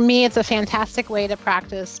 For me, it's a fantastic way to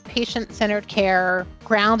practice patient-centered care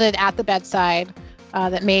grounded at the bedside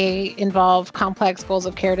that may involve complex goals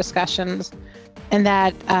of care discussions. And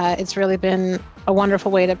that it's really been a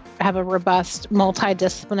wonderful way to have a robust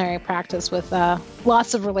multidisciplinary practice with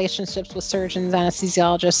lots of relationships with surgeons,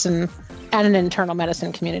 anesthesiologists, and an internal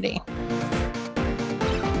medicine community.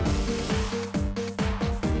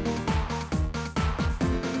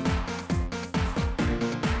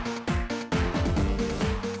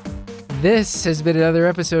 This has been another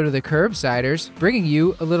episode of the Curbsiders, bringing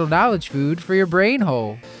you a little knowledge food for your brain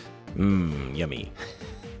hole. Yummy.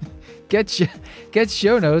 Get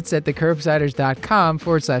show notes at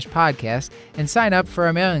thecurbsiders.com/podcast and sign up for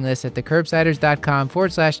our mailing list at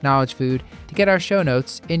thecurbsiders.com/knowledge food to get our show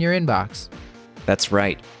notes in your inbox. That's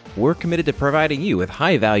right. We're committed to providing you with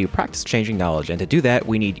high-value, practice-changing knowledge, and to do that,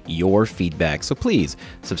 we need your feedback. So please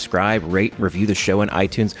subscribe, rate, review the show on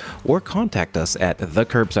iTunes, or contact us at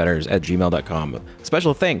thecurbsiders@gmail.com.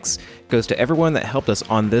 Special thanks goes to everyone that helped us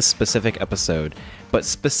on this specific episode, but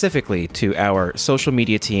specifically to our social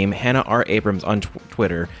media team, Hannah R. Abrams on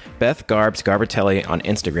Twitter, Beth Garbatelli on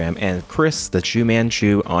Instagram, and Chris the Chew Man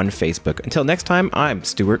Chew on Facebook. Until next time, I'm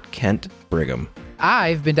Stuart Kent Brigham.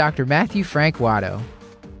 I've been Dr. Matthew Frank Watto.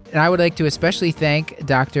 And I would like to especially thank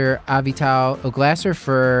Dr. Avital Oglasser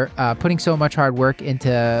for putting so much hard work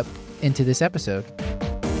into this episode.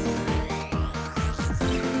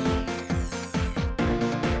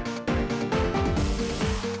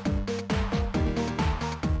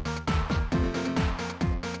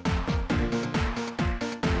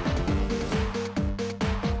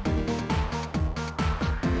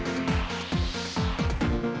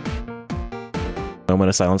 Moment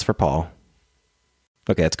of silence for Paul.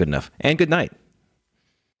 Okay, that's good enough. And good night.